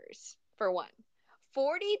 $35 for one,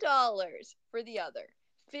 $40 for the other,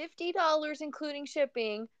 $50 including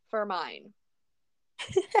shipping for mine.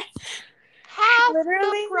 Half the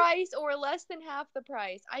Literally, price or less than half the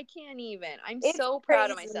price. I can't even. I'm it's so proud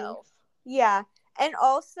of crazy. myself. Yeah. And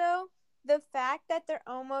also the fact that they're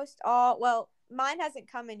almost all, well, mine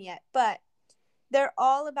hasn't come in yet, but they're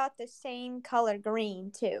all about the same color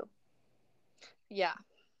green too. Yeah.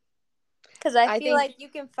 Because I I feel think, like you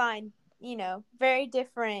can find, very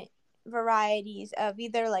different varieties of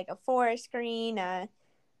either like a forest green, a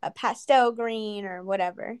pastel green, or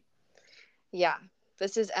whatever. yeah,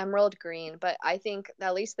 this is emerald green, but I think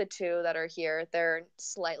at least the two that are here, they're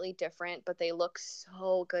slightly different, but they look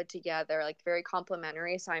so good together, like very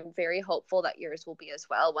complementary. So I'm very hopeful that yours will be as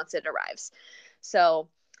well once it arrives. So,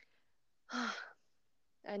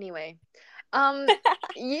 anyway, um,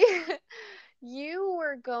 you, you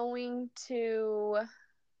were going to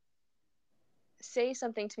say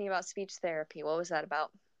something to me about speech therapy. What was that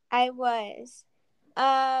about? I was.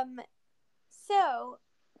 Um, so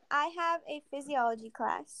I have a physiology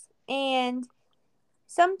class, and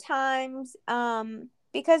sometimes,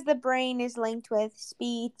 because the brain is linked with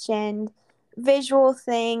speech and visual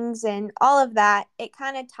things and all of that, it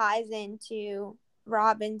kind of ties into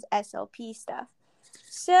Robyn's SLP stuff.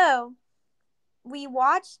 So we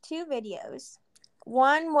watched two videos.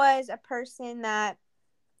 One was a person that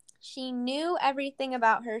she knew everything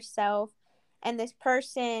about herself, and this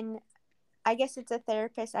person, I guess it's a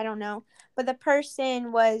therapist, I don't know, but the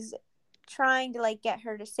person was trying to like get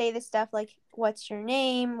her to say this stuff like, what's your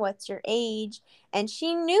name, what's your age, and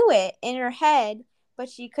she knew it in her head, but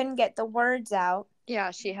she couldn't get the words out.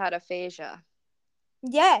 Yeah, she had aphasia.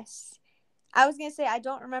 Yes, I was gonna say I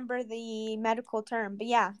don't remember the medical term, but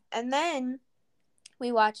yeah. And then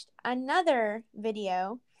we watched another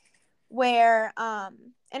video where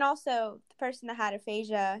and also the person that had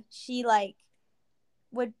aphasia, she like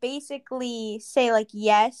would basically say like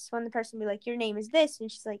yes when the person would be like, your name is this, and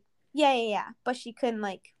she's like, yeah, yeah, yeah, but she couldn't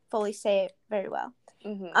like fully say it very well.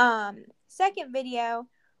 Mm-hmm. Second video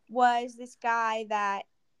was this guy that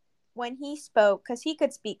when he spoke, because he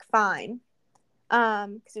could speak fine,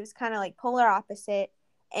 because it was kind of like polar opposite,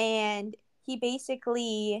 and he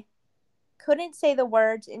basically couldn't say the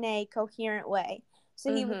words in a coherent way.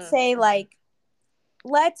 So he would Mm-hmm. say like,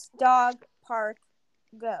 let's dog park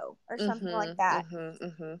go, or something like Mm-hmm. that. Mm-hmm.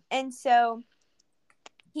 Mm-hmm. And so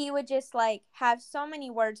he would just like have so many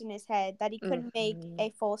words in his head that he couldn't make Mm-hmm. a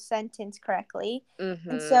full sentence correctly.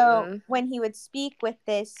 And so Mm-hmm. when he would speak with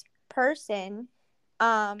this person,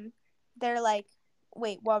 um, they're like,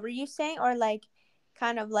 wait, what were you saying? Or like,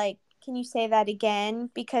 kind of like, can you say that again?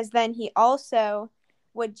 Because then he also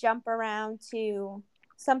would jump around to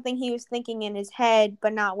something he was thinking in his head,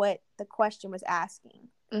 but not what the question was asking.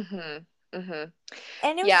 Mm-hmm. Mm-hmm.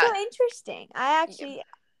 And it was so Yeah. interesting.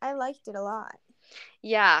 I liked it a lot.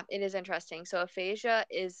 Yeah, it is interesting. So aphasia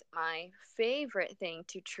is my favorite thing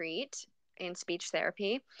to treat in speech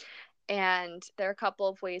therapy. And there are a couple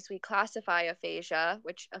of ways we classify aphasia,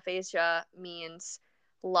 which aphasia means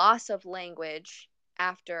loss of language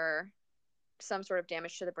after some sort of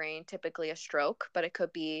damage to the brain, typically a stroke, but it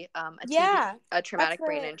could be Yeah, a that's traumatic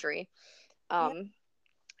brain what. injury. Yeah. Um,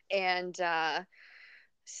 and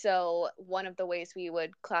So, one of the ways we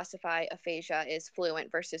would classify aphasia is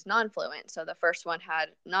fluent versus non fluent. So, the first one had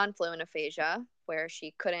non fluent aphasia, where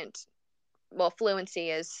she couldn't, well,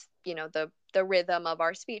 fluency is, the rhythm of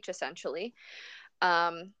our speech essentially.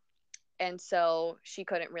 Um, and so she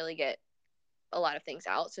couldn't really get a lot of things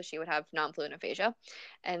out. So she would have non fluent aphasia.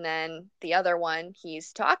 And then the other one,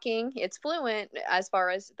 he's talking, it's fluent as far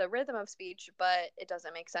as the rhythm of speech, but it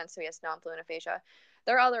doesn't make sense. So he has non fluent aphasia.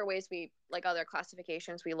 There are other ways like other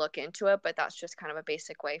classifications, we look into it, but that's just kind of a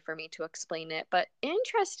basic way for me to explain it. But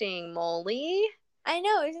interesting, Molly. I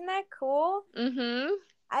know, isn't that cool? Mm hmm.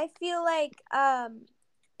 I feel like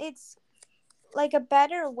it's like a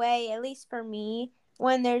better way, at least for me,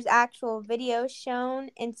 when there's actual videos shown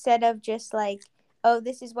instead of just like, oh,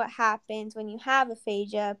 this is what happens when you have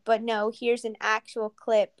aphasia, but no, here's an actual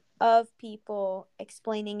clip of people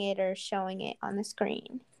explaining it or showing it on the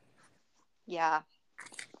screen. Yeah.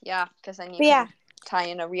 Yeah, because then you But yeah. can tie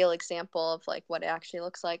in a real example of like what it actually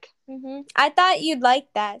looks like. I thought you'd like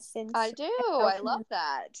that I since do. I I don't love know.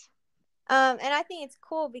 that. And I think it's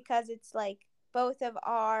cool because it's like both of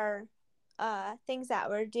our things that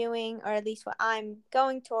we're doing, or at least what I'm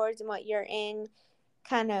going towards and what you're in,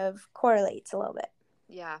 kind of correlates a little bit.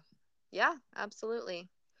 Yeah. Yeah, absolutely.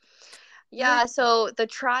 Yeah. Yeah, so the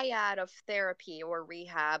triad of therapy or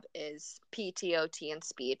rehab is PTOT and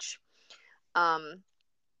speech. Um,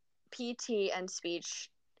 PT and speech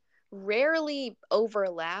rarely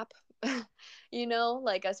overlap,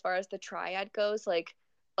 like as far as the triad goes, like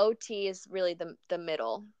OT is really the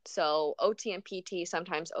middle. So OT and PT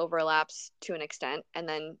sometimes overlaps to an extent, and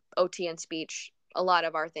then OT and speech, a lot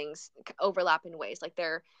of our things overlap in ways like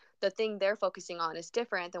the thing they're focusing on is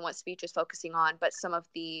different than what speech is focusing on, but some of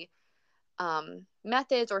the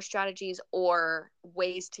methods or strategies or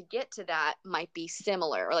ways to get to that might be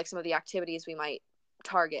similar, or like some of the activities we might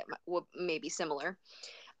target may be similar.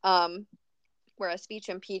 Um, Whereas speech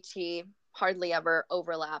and PT hardly ever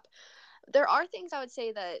overlap. There are things I would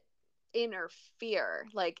say that interfere,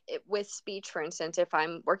 like with speech, for instance, if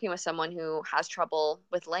I'm working with someone who has trouble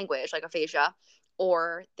with language, like aphasia,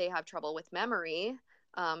 or they have trouble with memory,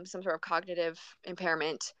 some sort of cognitive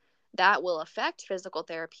impairment, that will affect physical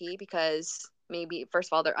therapy because maybe, first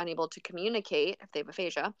of all, they're unable to communicate if they have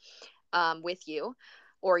aphasia with you,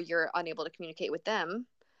 or you're unable to communicate with them.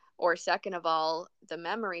 Or second of all, the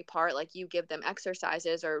memory part, like you give them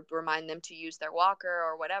exercises or remind them to use their walker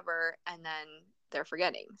or whatever, and then they're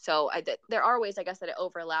forgetting. So there are ways, I guess, that it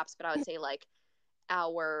overlaps, but I would say like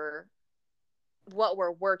our what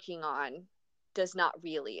we're working on does not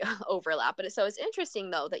really overlap. But so it's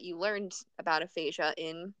interesting though that you learned about aphasia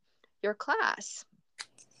in your class.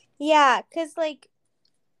 Yeah, because like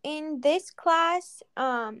in this class,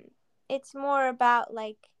 it's more about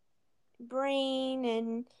like brain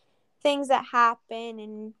and things that happen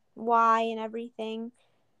and why and everything.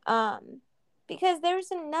 Um, because there's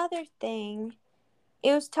another thing.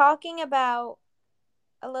 It was talking about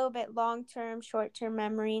a little bit long term, short term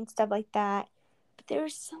memory and stuff like that. But there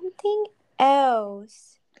was something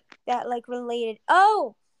else that like related.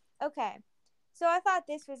 Oh, okay. So I thought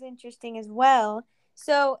this was interesting as well.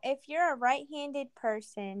 So if you're a right handed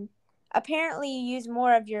person, apparently you use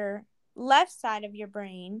more of your left side of your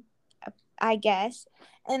brain, I guess,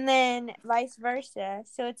 and then vice versa.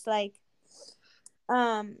 So it's like,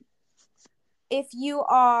 um, if you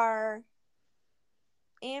are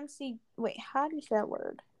wait, how do you say that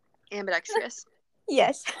word? Ambidextrous.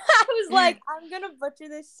 Yes. I was like, I'm gonna butcher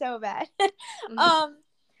this so bad. um,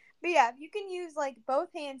 but yeah, if you can use like both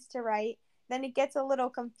hands to write, then it gets a little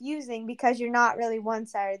confusing because you're not really one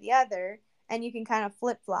side or the other, and you can kind of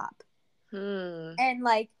flip flop. Hmm. And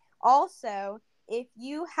like also, if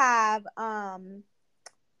you have why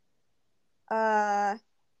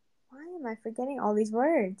am I forgetting all these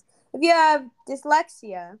words? If you have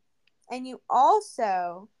dyslexia, and you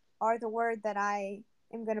also are the word that I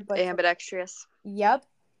am gonna butcher. Ambidextrous. Yep,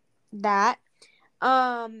 that.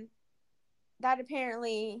 Um, that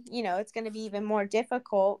apparently, it's going to be even more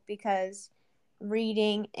difficult because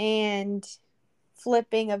reading and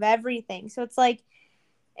flipping of everything. So it's like,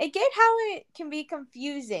 I get how it can be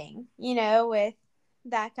confusing, with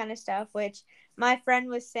that kind of stuff, which my friend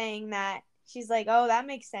was saying that she's like, oh, that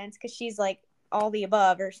makes sense because she's like all the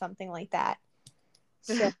above or something like that.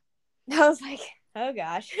 So I was like, oh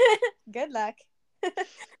gosh, good luck.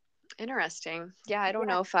 Interesting. Yeah, I don't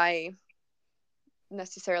Yeah. know if I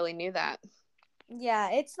necessarily knew that.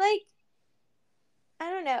 Yeah, it's like, I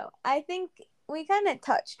don't know. I think we kind of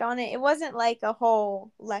touched on it. It wasn't like a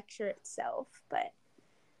whole lecture itself, but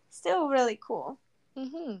still really cool.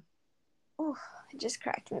 Mm-hmm. Oh, I just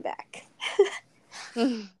cracked my back.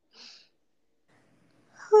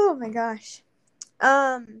 Oh my gosh.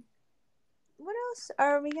 Um, what else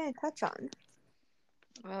are we gonna touch on?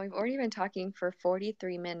 Well, we've already been talking for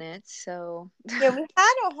 43 minutes, so. Yeah, we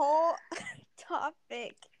had a whole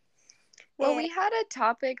topic. Well, Yeah. we had a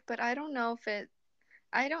topic, but I don't know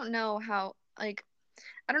how, like,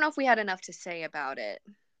 I don't know if we had enough to say about it.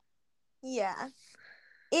 Yeah.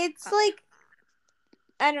 It's Uh, like,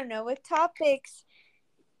 I don't know, with topics,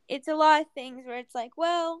 it's a lot of things where it's like,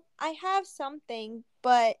 well, I have something,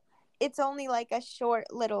 but it's only like a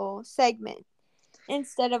short little segment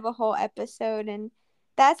instead of a whole episode. And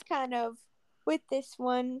that's kind of with this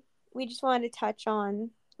one, we just wanted to touch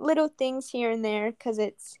on little things here and there because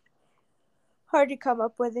it's hard to come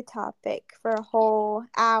up with a topic for a whole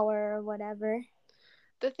hour or whatever.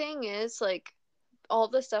 the thing is, like, all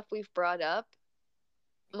the stuff we've brought up,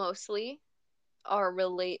 mostly, are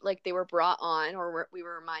like they were brought on, or we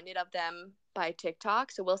were reminded of them by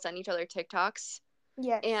TikTok. So we'll send each other TikToks,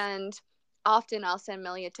 Yes. and often I'll send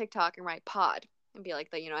Millie a TikTok and write pod and be like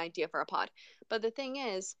the idea for a pod. But the thing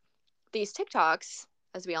is, these TikToks,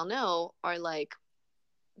 as we all know, are like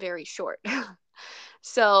very short.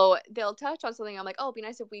 So they'll touch on something. I'm like, oh, it'd be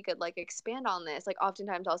nice if we could like expand on this. Like,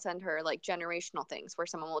 oftentimes I'll send her like generational things where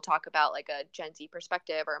someone will talk about like a Gen Z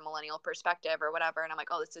perspective or a millennial perspective or whatever. And I'm like,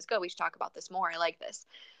 oh, this is good. We should talk about this more. I like this.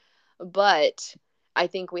 But I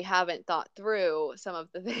think we haven't thought through some of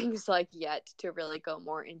the things like yet to really go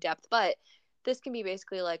more in depth. But this can be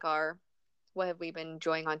basically like our what have we been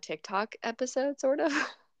enjoying on TikTok episode, sort of.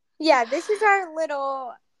 Yeah, this is our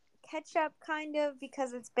little catch up kind of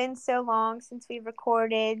because it's been so long since we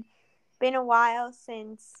recorded. Been a while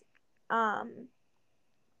since um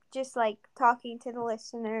just like talking to the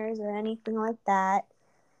listeners or anything like that.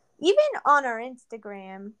 Even on our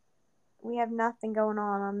Instagram, we have nothing going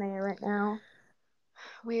on there right now.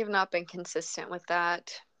 We have not been consistent with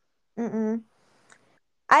that. Mm-mm.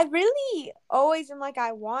 I really always am like,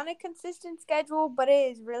 I want a consistent schedule, but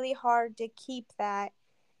it is really hard to keep that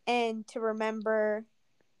and to remember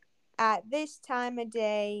at this time of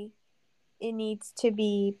day it needs to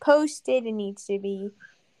be posted, it needs to be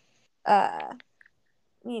uh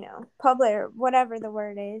public or whatever the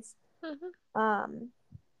word is. Mm-hmm. Um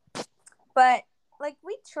but like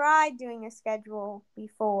we tried doing a schedule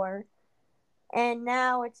before and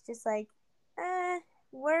now it's just like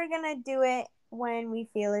we're gonna do it when we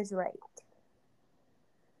feel is right.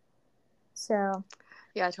 So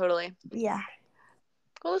Yeah, totally. yeah.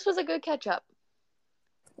 Well, this was a good catch up.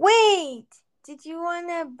 Wait, did you want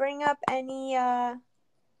to bring up any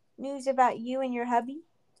news about you and your hubby?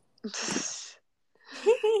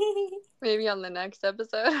 Maybe on the next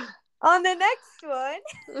episode. On the next one,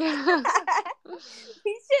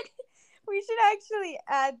 we should we should actually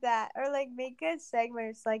add that or like make a segment.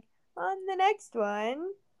 It's like on the next one,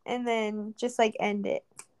 and then just like end it,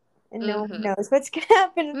 and no one knows what's gonna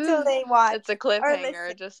happen until they watch It's a or cliffhanger,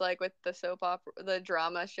 listen. just like with the soap opera, the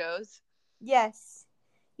drama shows. Yes,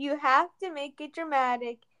 you have to make it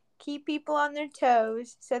dramatic, keep people on their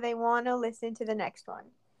toes, so they want to listen to the next one.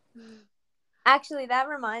 Actually, that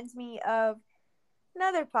reminds me of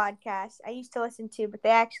another podcast I used to listen to, but they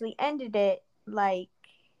actually ended it like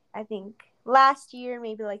I think last year,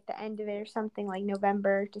 maybe like the end of it or something like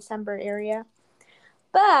November, December area.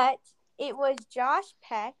 But it was Josh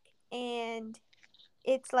Peck and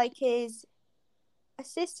it's like his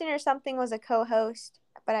assistant or something was a co-host,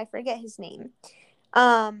 but I forget his name.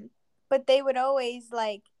 But they would always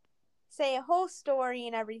like say a whole story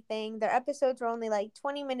and everything. Their episodes were only like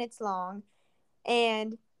 20 minutes long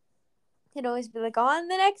and it'd always be like on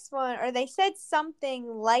the next one or they said something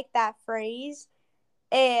like that phrase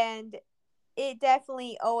and it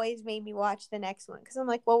definitely always made me watch the next one because I'm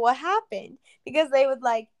like, well, what happened? Because they would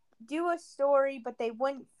like do a story but they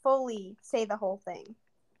wouldn't fully say the whole thing.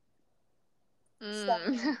 So,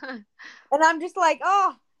 and I'm just like,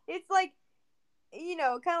 oh, it's like, kind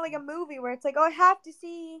of like a movie where it's like, oh, I have to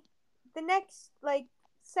see the next like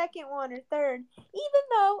second one or third, even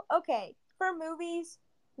though, okay, for movies,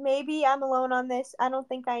 maybe I'm alone on this, I don't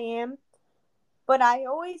think I am, but I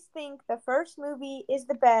always think the first movie is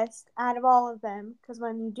the best out of all of them because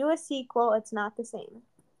when you do a sequel, it's not the same.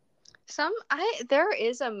 There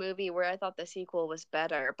is a movie where I thought the sequel was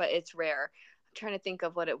better, but it's rare. I'm trying to think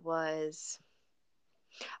of what it was.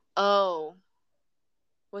 Oh,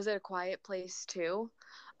 was it A Quiet Place too?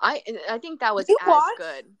 I think that was You as watched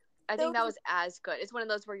good. I think those? that was as good. It's one of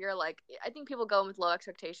those where you're like, I think people go in with low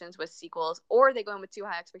expectations with sequels, or they go in with too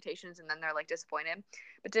high expectations and then they're like disappointed.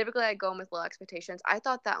 But typically, I go in with low expectations. I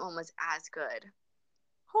thought that one was as good,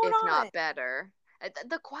 Hold if on. not better.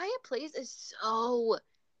 The Quiet Place is so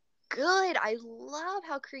good. I love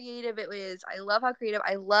how creative it is. I love how creative.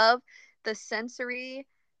 I love the sensory.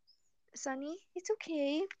 Sunny, it's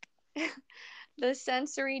okay. The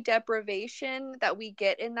sensory deprivation that we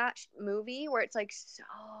get in that movie where it's like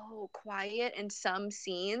so quiet in some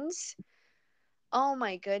scenes. Oh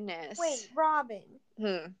my goodness. Wait, Robin,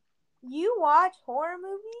 Hmm. you watch horror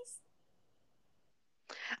movies?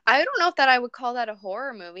 I don't know if that I would call that a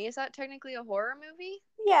horror movie. Is that technically a horror movie?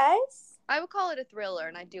 Yes. I would call it a thriller,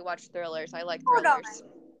 and I do watch thrillers. I like Hold thrillers.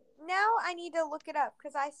 on. Now I need to look it up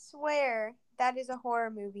because I swear that is a horror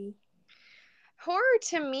movie. Horror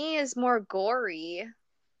to me is more gory.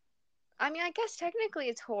 I mean, I guess technically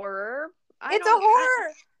it's horror. I It's a don't.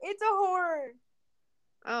 horror. It's a horror.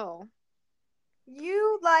 Oh,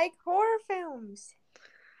 You like horror films.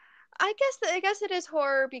 I guess it is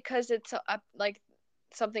horror because it's like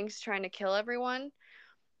something's trying to kill everyone.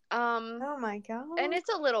 Um, Oh my and god. it's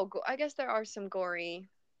a little. I guess there are some gory.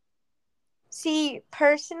 See,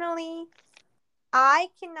 personally, I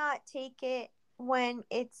cannot take it when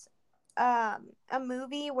it's a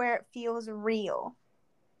movie where it feels real.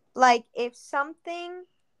 Like if something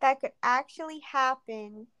that could actually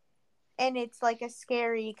happen and it's like a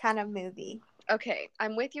scary kind of movie. Okay,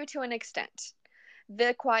 I'm with you to an extent.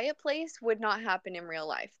 The Quiet Place would not happen in real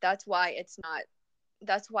life. That's why it's not.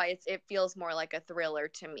 That's why it feels more like a thriller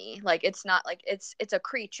to me. Like it's not like it's a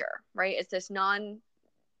creature, right? It's this non-real.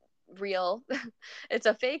 It's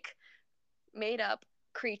a fake, made up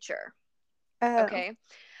creature. Oh. Okay.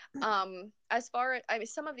 As far as, I mean,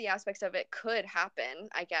 some of the aspects of it could happen,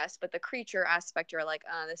 I guess, but the creature aspect, you're like,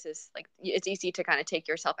 this is like, it's easy to kind of take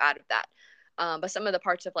yourself out of that. But some of the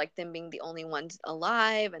parts of like them being the only ones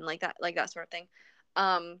alive and like that sort of thing.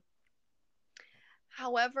 um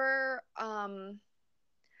However,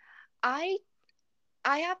 i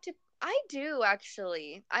I have to, I do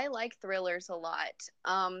actually, I like thrillers a lot.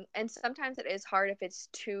 And sometimes it is hard if it's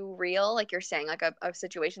too real, like you're saying, like a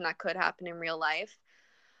situation that could happen in real life.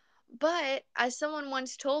 But as someone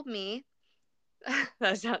once told me,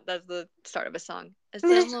 that's the start of a song. As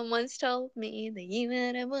someone once told me that you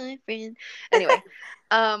had a boyfriend. Anyway,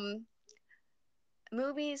 um,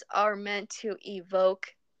 movies are meant to evoke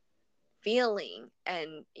feeling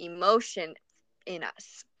and emotion in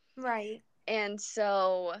us, Right. and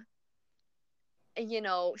so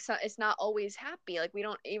so it's not always happy. Like we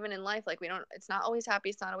don't, even in life, like we don't. It's not always happy.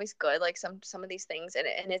 It's not always good. Like some of these things, and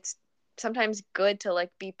it's sometimes good to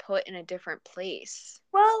like be put in a different place.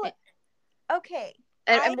 Well, okay.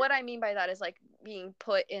 And I what I mean by that is like being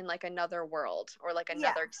put in like another world or like Yeah,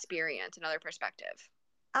 another experience, another perspective.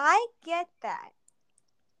 I get that.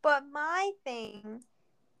 But my thing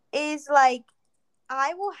is like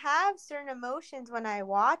I will have certain emotions when I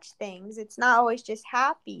watch things. It's not always just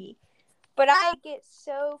happy. But I get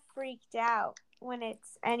so freaked out when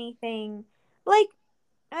it's anything like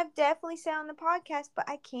I've definitely said on the podcast, but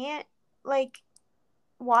I can't like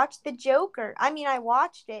watch the Joker. I mean, I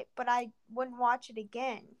watched it, but I wouldn't watch it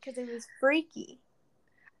again because it was freaky.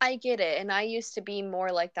 I get it, and I used to be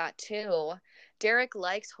more like that too. Derek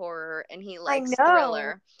likes horror and he I likes know.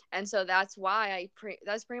 thriller, and so that's why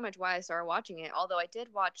that's pretty much why I started watching it. Although I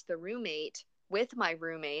did watch The Roommate with my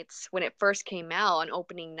roommates when it first came out on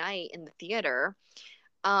opening night in the theater,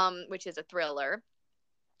 which is a thriller,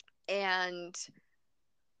 and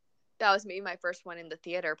that was maybe my first one in the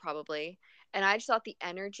theater probably. And I just thought the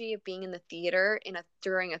energy of being in the theater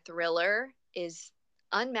during a thriller is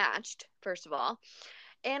unmatched, first of all.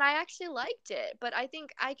 And I actually liked it, but I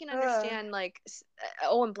think I can Ugh. understand like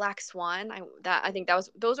and Black Swan. I think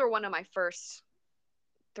those were one of my first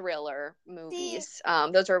thriller See, movies.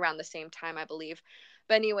 Those are around the same time, I believe.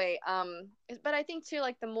 But anyway, but I think too,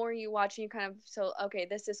 like the more you watch, you kind of, so okay,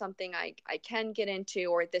 this is something I can get into,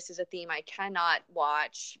 or this is a theme I cannot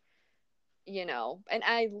watch. And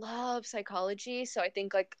I love psychology, so I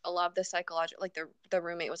think like a lot of the psychological, like the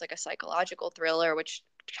Roommate was like a psychological thriller, which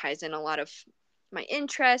ties in a lot of my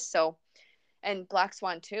interests. So, and Black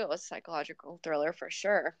Swan too was a psychological thriller for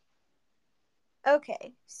sure.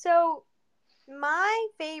 okay. So, my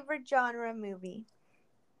favorite genre movie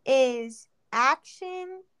is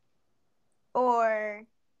action or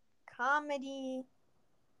comedy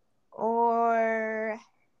or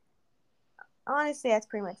honestly, that's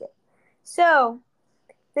pretty much it. So,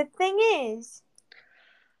 the thing is,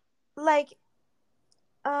 like,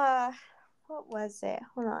 uh, what was it?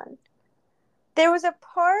 Hold on. There was a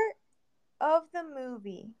part of the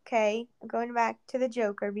movie, okay? I'm going back to the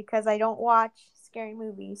Joker because I don't watch scary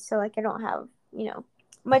movies, so like I don't have,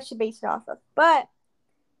 much to base it off of. But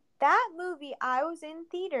that movie, I was in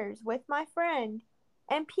theaters with my friend,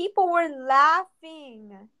 and people were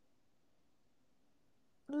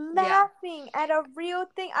Yeah. laughing at a real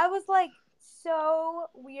thing. I was like so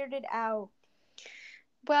weirded out.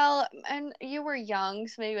 Well, and you were young,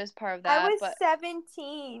 so maybe it was part of I that, was but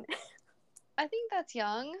 17, I think that's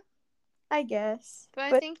young. I guess. But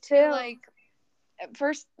I But think too, still. like, at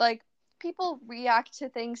first, like, people react to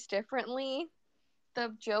things differently.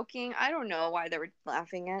 The joking, I don't know why they were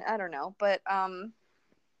laughing at, I don't know, but,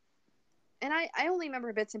 and I only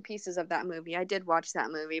remember bits and pieces of that movie. I did watch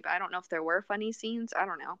that movie, but I don't know if there were funny scenes. I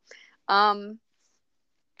don't know. Um,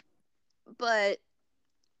 but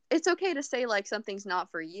it's okay to say like something's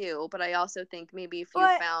not for you, but I also think maybe if you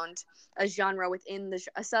But found a genre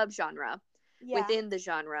a subgenre yeah, within the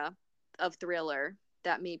genre of thriller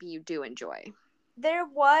that maybe you do enjoy. there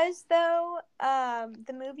was though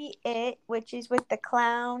the movie It, which is with the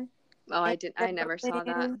clown Oh, and I didn't. the I never saw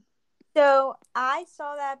that. balloon. So I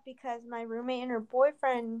saw that because my roommate and her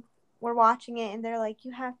boyfriend were watching it, and they're like,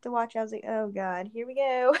 "You have to watch." I was like, "Oh God, here we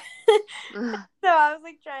go." So I was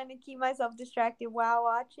like trying to keep myself distracted while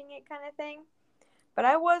watching it, kind of thing. But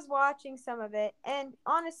I was watching some of it, and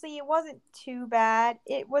honestly, it wasn't too bad.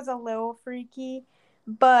 It was a little freaky,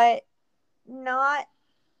 but not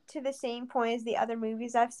to the same point as the other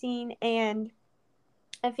movies I've seen. And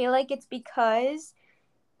I feel like it's because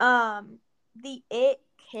the it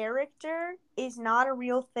character is not a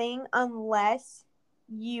real thing unless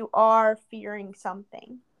you are fearing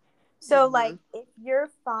something. So Hmm. like if you're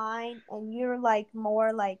fine and you're like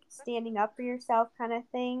more like standing up for yourself kind of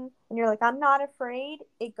thing and you're like I'm not afraid,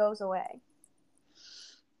 it goes away.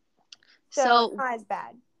 So it's So not as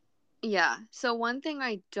bad. yeah. So one thing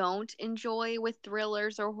I don't enjoy with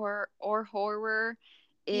thrillers or horror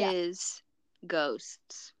Yeah. is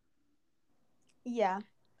ghosts. Yeah.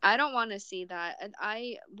 I don't want to see that. And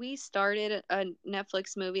we started a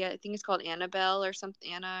Netflix movie. I think it's called Annabelle or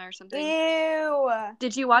something, Anna or something. Ew.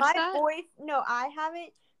 Did you watch My that? boy no, I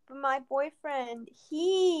haven't, but my boyfriend,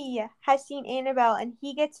 he has seen Annabelle and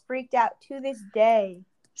he gets freaked out to this day.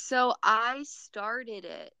 So I started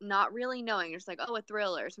it not really knowing. It's like, oh, a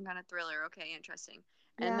thriller, some kind of thriller. Okay, interesting.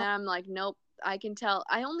 And Yeah. then I'm like, nope, I can tell.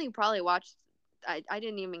 I only probably watched, I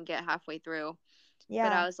didn't even get halfway through, but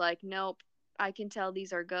Yeah. I was like, nope, I can tell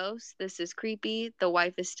these are ghosts. This is creepy. The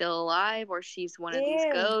wife is still alive, or she's one of these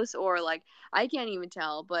Ew. ghosts, or like, I can't even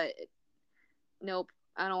tell, but nope,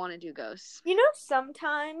 I don't want to do ghosts. You know,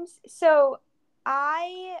 sometimes, so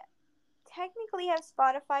I technically have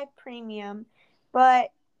Spotify Premium,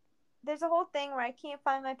 but there's a whole thing where I can't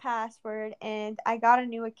find my password and I got a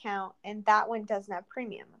new account and that one doesn't have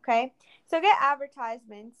premium, okay? So I get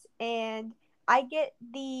advertisements and I get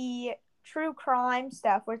the true crime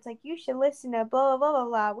stuff where it's like you should listen to blah blah blah blah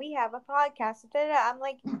blah. We have a podcast. Da, da, da. I'm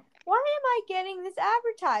like, why am I getting this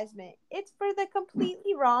advertisement? It's for the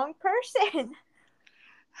completely wrong person.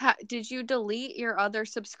 Did you delete your other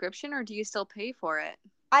subscription, or do you still pay for it?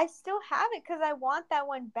 I still have it because I want that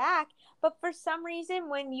one back. But for some reason,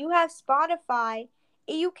 when you have Spotify,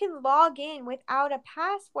 you can log in without a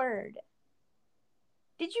password.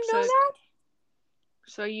 Did you know So, that?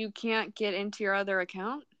 so you can't get into your other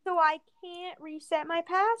account? So I can't reset my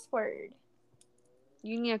password.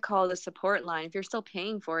 You need to call the support line. If you're still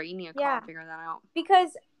paying for it, you need to call Yeah, and figure that out.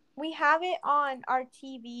 because we have it on our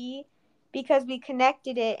TV because we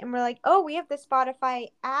connected it and we're like, "Oh, we have the Spotify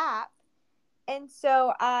app." And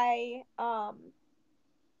so I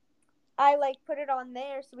like put it on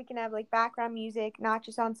there so we can have like background music, not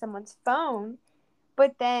just on someone's phone.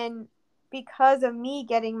 But then because of me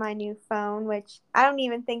getting my new phone, which I don't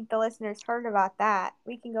even think the listeners heard about that.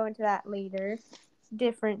 We can go into that later,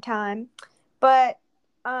 different time. But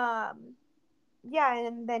yeah,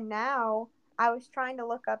 and then now I was trying to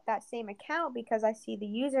look up that same account because I see the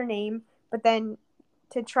username, but then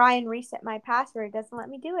to try and reset my password, it doesn't let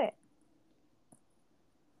me do it.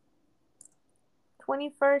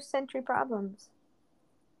 21st century problems.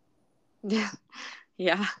 Yeah.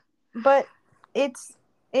 Yeah. But it's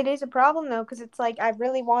it is a problem though because it's like I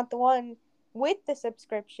really want the one with the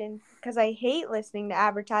subscription because I hate listening to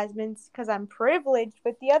advertisements because I'm privileged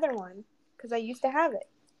with the other one because I used to have it.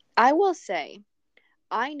 I will say,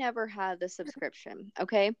 I never had the subscription,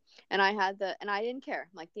 okay? And I didn't care.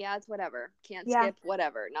 Like the ads, whatever. Can't Yeah, skip,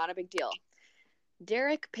 whatever. Not a big deal.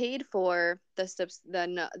 Derek paid for the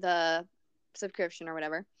subscription or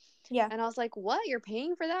whatever. yeah, And I was like, "What? You're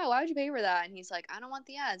paying for that? Why would you pay for that?" And he's like, "I don't want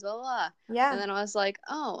the ads, blah blah blah." yeah. And then I was like,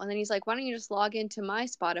 "Oh." And then he's like, "Why don't you just log into my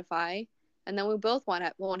Spotify, and then we both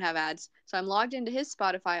won't have ads." So I'm logged into his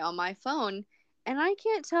Spotify on my phone, and I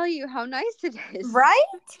can't tell you how nice it is. Right?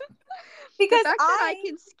 The Because fact that I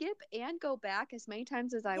can skip and go back as many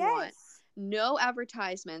times as I want, yes, no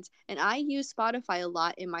advertisements, and I use Spotify a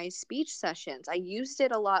lot in my speech sessions. I used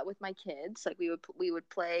it a lot with my kids. Like we would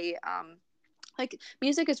play like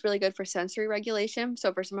music is really good for sensory regulation.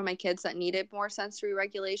 So for some of my kids that needed more sensory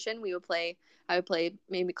regulation, I would play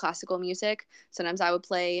maybe classical music. Sometimes I would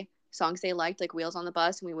play songs they liked, like Wheels on the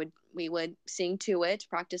Bus, and we would sing to it to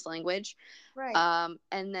practice language. right.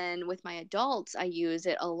 And then with my adults, I use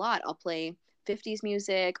it a lot. I'll play 50s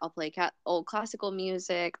music, I'll play old classical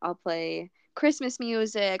music, I'll play Christmas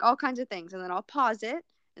music, all kinds of things. And then I'll pause it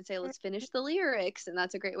and say, let's finish the lyrics. And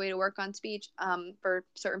that's a great way to work on speech for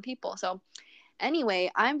certain people. So, anyway,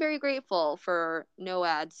 I'm very grateful for no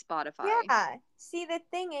ad Spotify. Yeah. See, the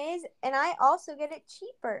thing is, and I also get it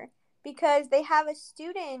cheaper because they have a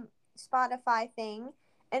student Spotify thing.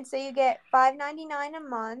 And so you get $5.99 a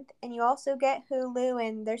month and you also get Hulu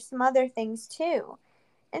and there's some other things too.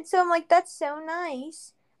 And so I'm like, that's so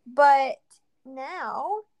nice. But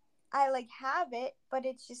now I like have it, but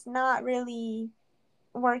it's just not really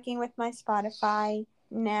working with my Spotify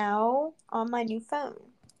now on my new phone.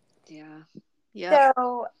 Yeah. Yep.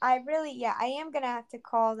 So I am gonna have to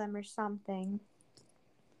call them or something.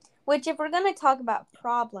 Which, if we're gonna talk about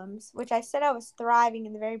problems, which I said I was thriving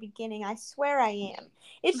in the very beginning, I swear I am.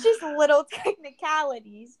 It's just little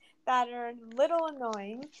technicalities that are a little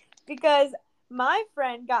annoying because my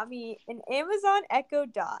friend got me an Amazon Echo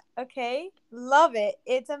Dot. Okay, love it.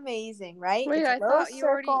 It's amazing, right? Wait, It's a I little thought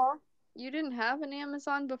circle. you didn't have an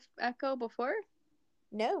Amazon Echo before?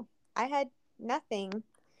 No, I had nothing.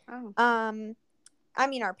 Oh. Um, I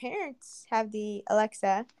mean, our parents have the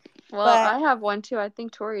Alexa, Well, but I have one too. I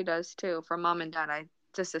think Tori does too. For mom and dad, I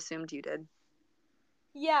just assumed you did.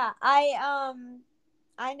 yeah,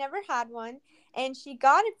 I never had one, and she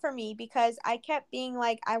got it for me because I kept being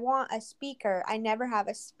like, I want a speaker. I never have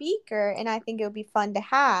a speaker, and I think it would be fun to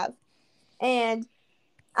have. And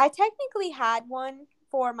I technically had one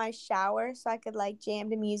for my shower, so I could like jam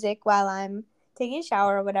to music while I'm taking a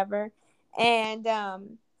shower or whatever. And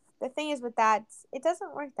the thing is with that, it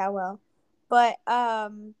doesn't work that well. But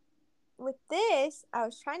with this, I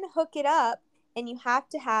was trying to hook it up, and you have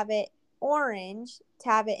to have it orange to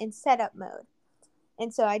have it in setup mode.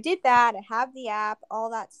 And so I did that. I have the app, all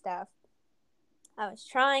that stuff. I was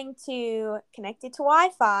trying to connect it to Wi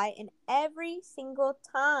Fi, and every single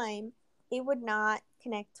time it would not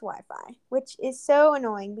connect to Wi Fi, which is so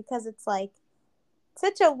annoying because it's like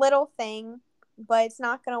such a little thing, but it's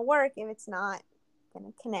not going to work if it's not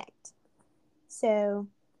going to connect. So,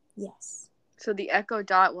 yes. So the Echo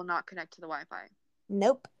Dot will not connect to the Wi-Fi.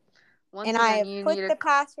 Nope. Once And I again, have you need put to the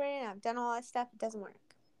password in, I've done all that stuff. It doesn't work.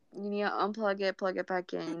 unplug it, plug it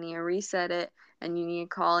back in. You need to reset it, and you need to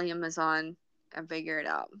call Amazon and figure it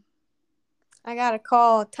out. I got to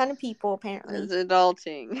call a ton of people apparently. It's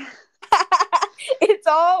adulting. It's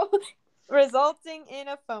all resulting in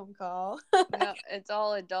a phone call. No, it's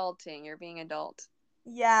all adulting. You're being adult.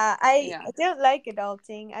 Yeah, I Yeah. don't like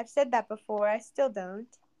adulting. I've said that before. I still don't.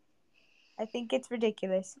 I think it's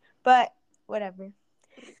ridiculous. But whatever.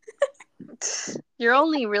 You're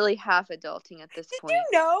only really half adulting at this Did point, you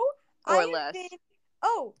know or I have less. been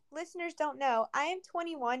Oh, listeners don't know. I am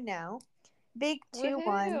 21 now. Big 2-1.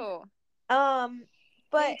 Woohoo! Um Hey,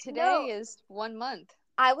 but today no, is 1 month.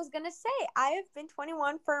 I was going to say I have been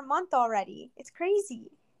 21 for a month already. It's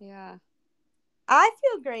crazy. Yeah. I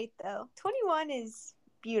feel great though. 21 is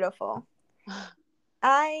beautiful.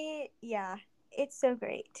 Yeah, it's so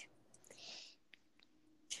great.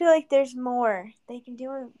 I feel like there's more they can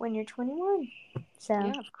do it when you're 21. So,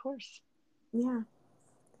 Yeah, of course. yeah.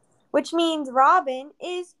 Which means Robyn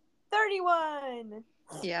is 31.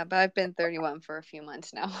 Yeah, but I've been 31 for a few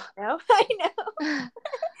months now. No, I know.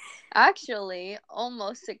 Actually,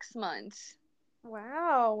 almost 6 months.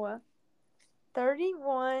 Wow.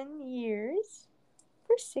 31 years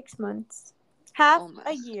for 6 months. Half a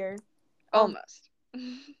Almost. year. Almost.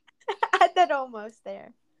 Add that almost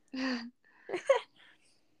there.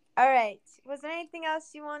 All right. Was there anything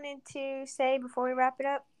else you wanted to say before we wrap it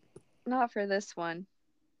up? Not for this one.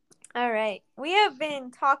 All right. We have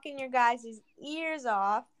been talking your guys' ears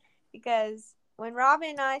off because when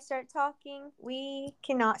Robyn and I start talking, we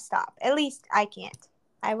cannot stop. At least I can't.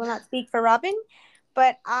 I will not speak for Robyn,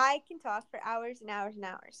 but I can talk for hours and hours and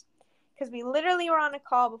hours because we literally were on a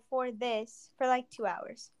call before this for like 2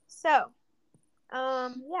 hours. So,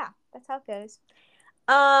 yeah, that's how it goes.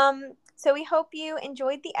 So we hope you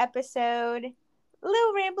enjoyed the episode. A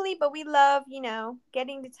little rambly, but we love,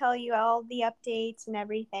 getting to tell you all the updates and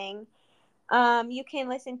everything. You can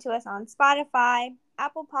listen to us on Spotify,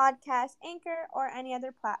 Apple Podcasts, Anchor, or any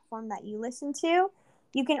other platform that you listen to.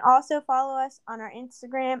 You can also follow us on our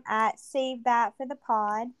Instagram at Save That for the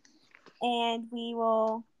Pod, and we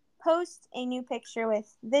will post a new picture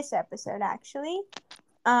with this episode actually.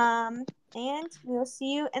 And we will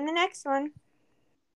see you in the next one.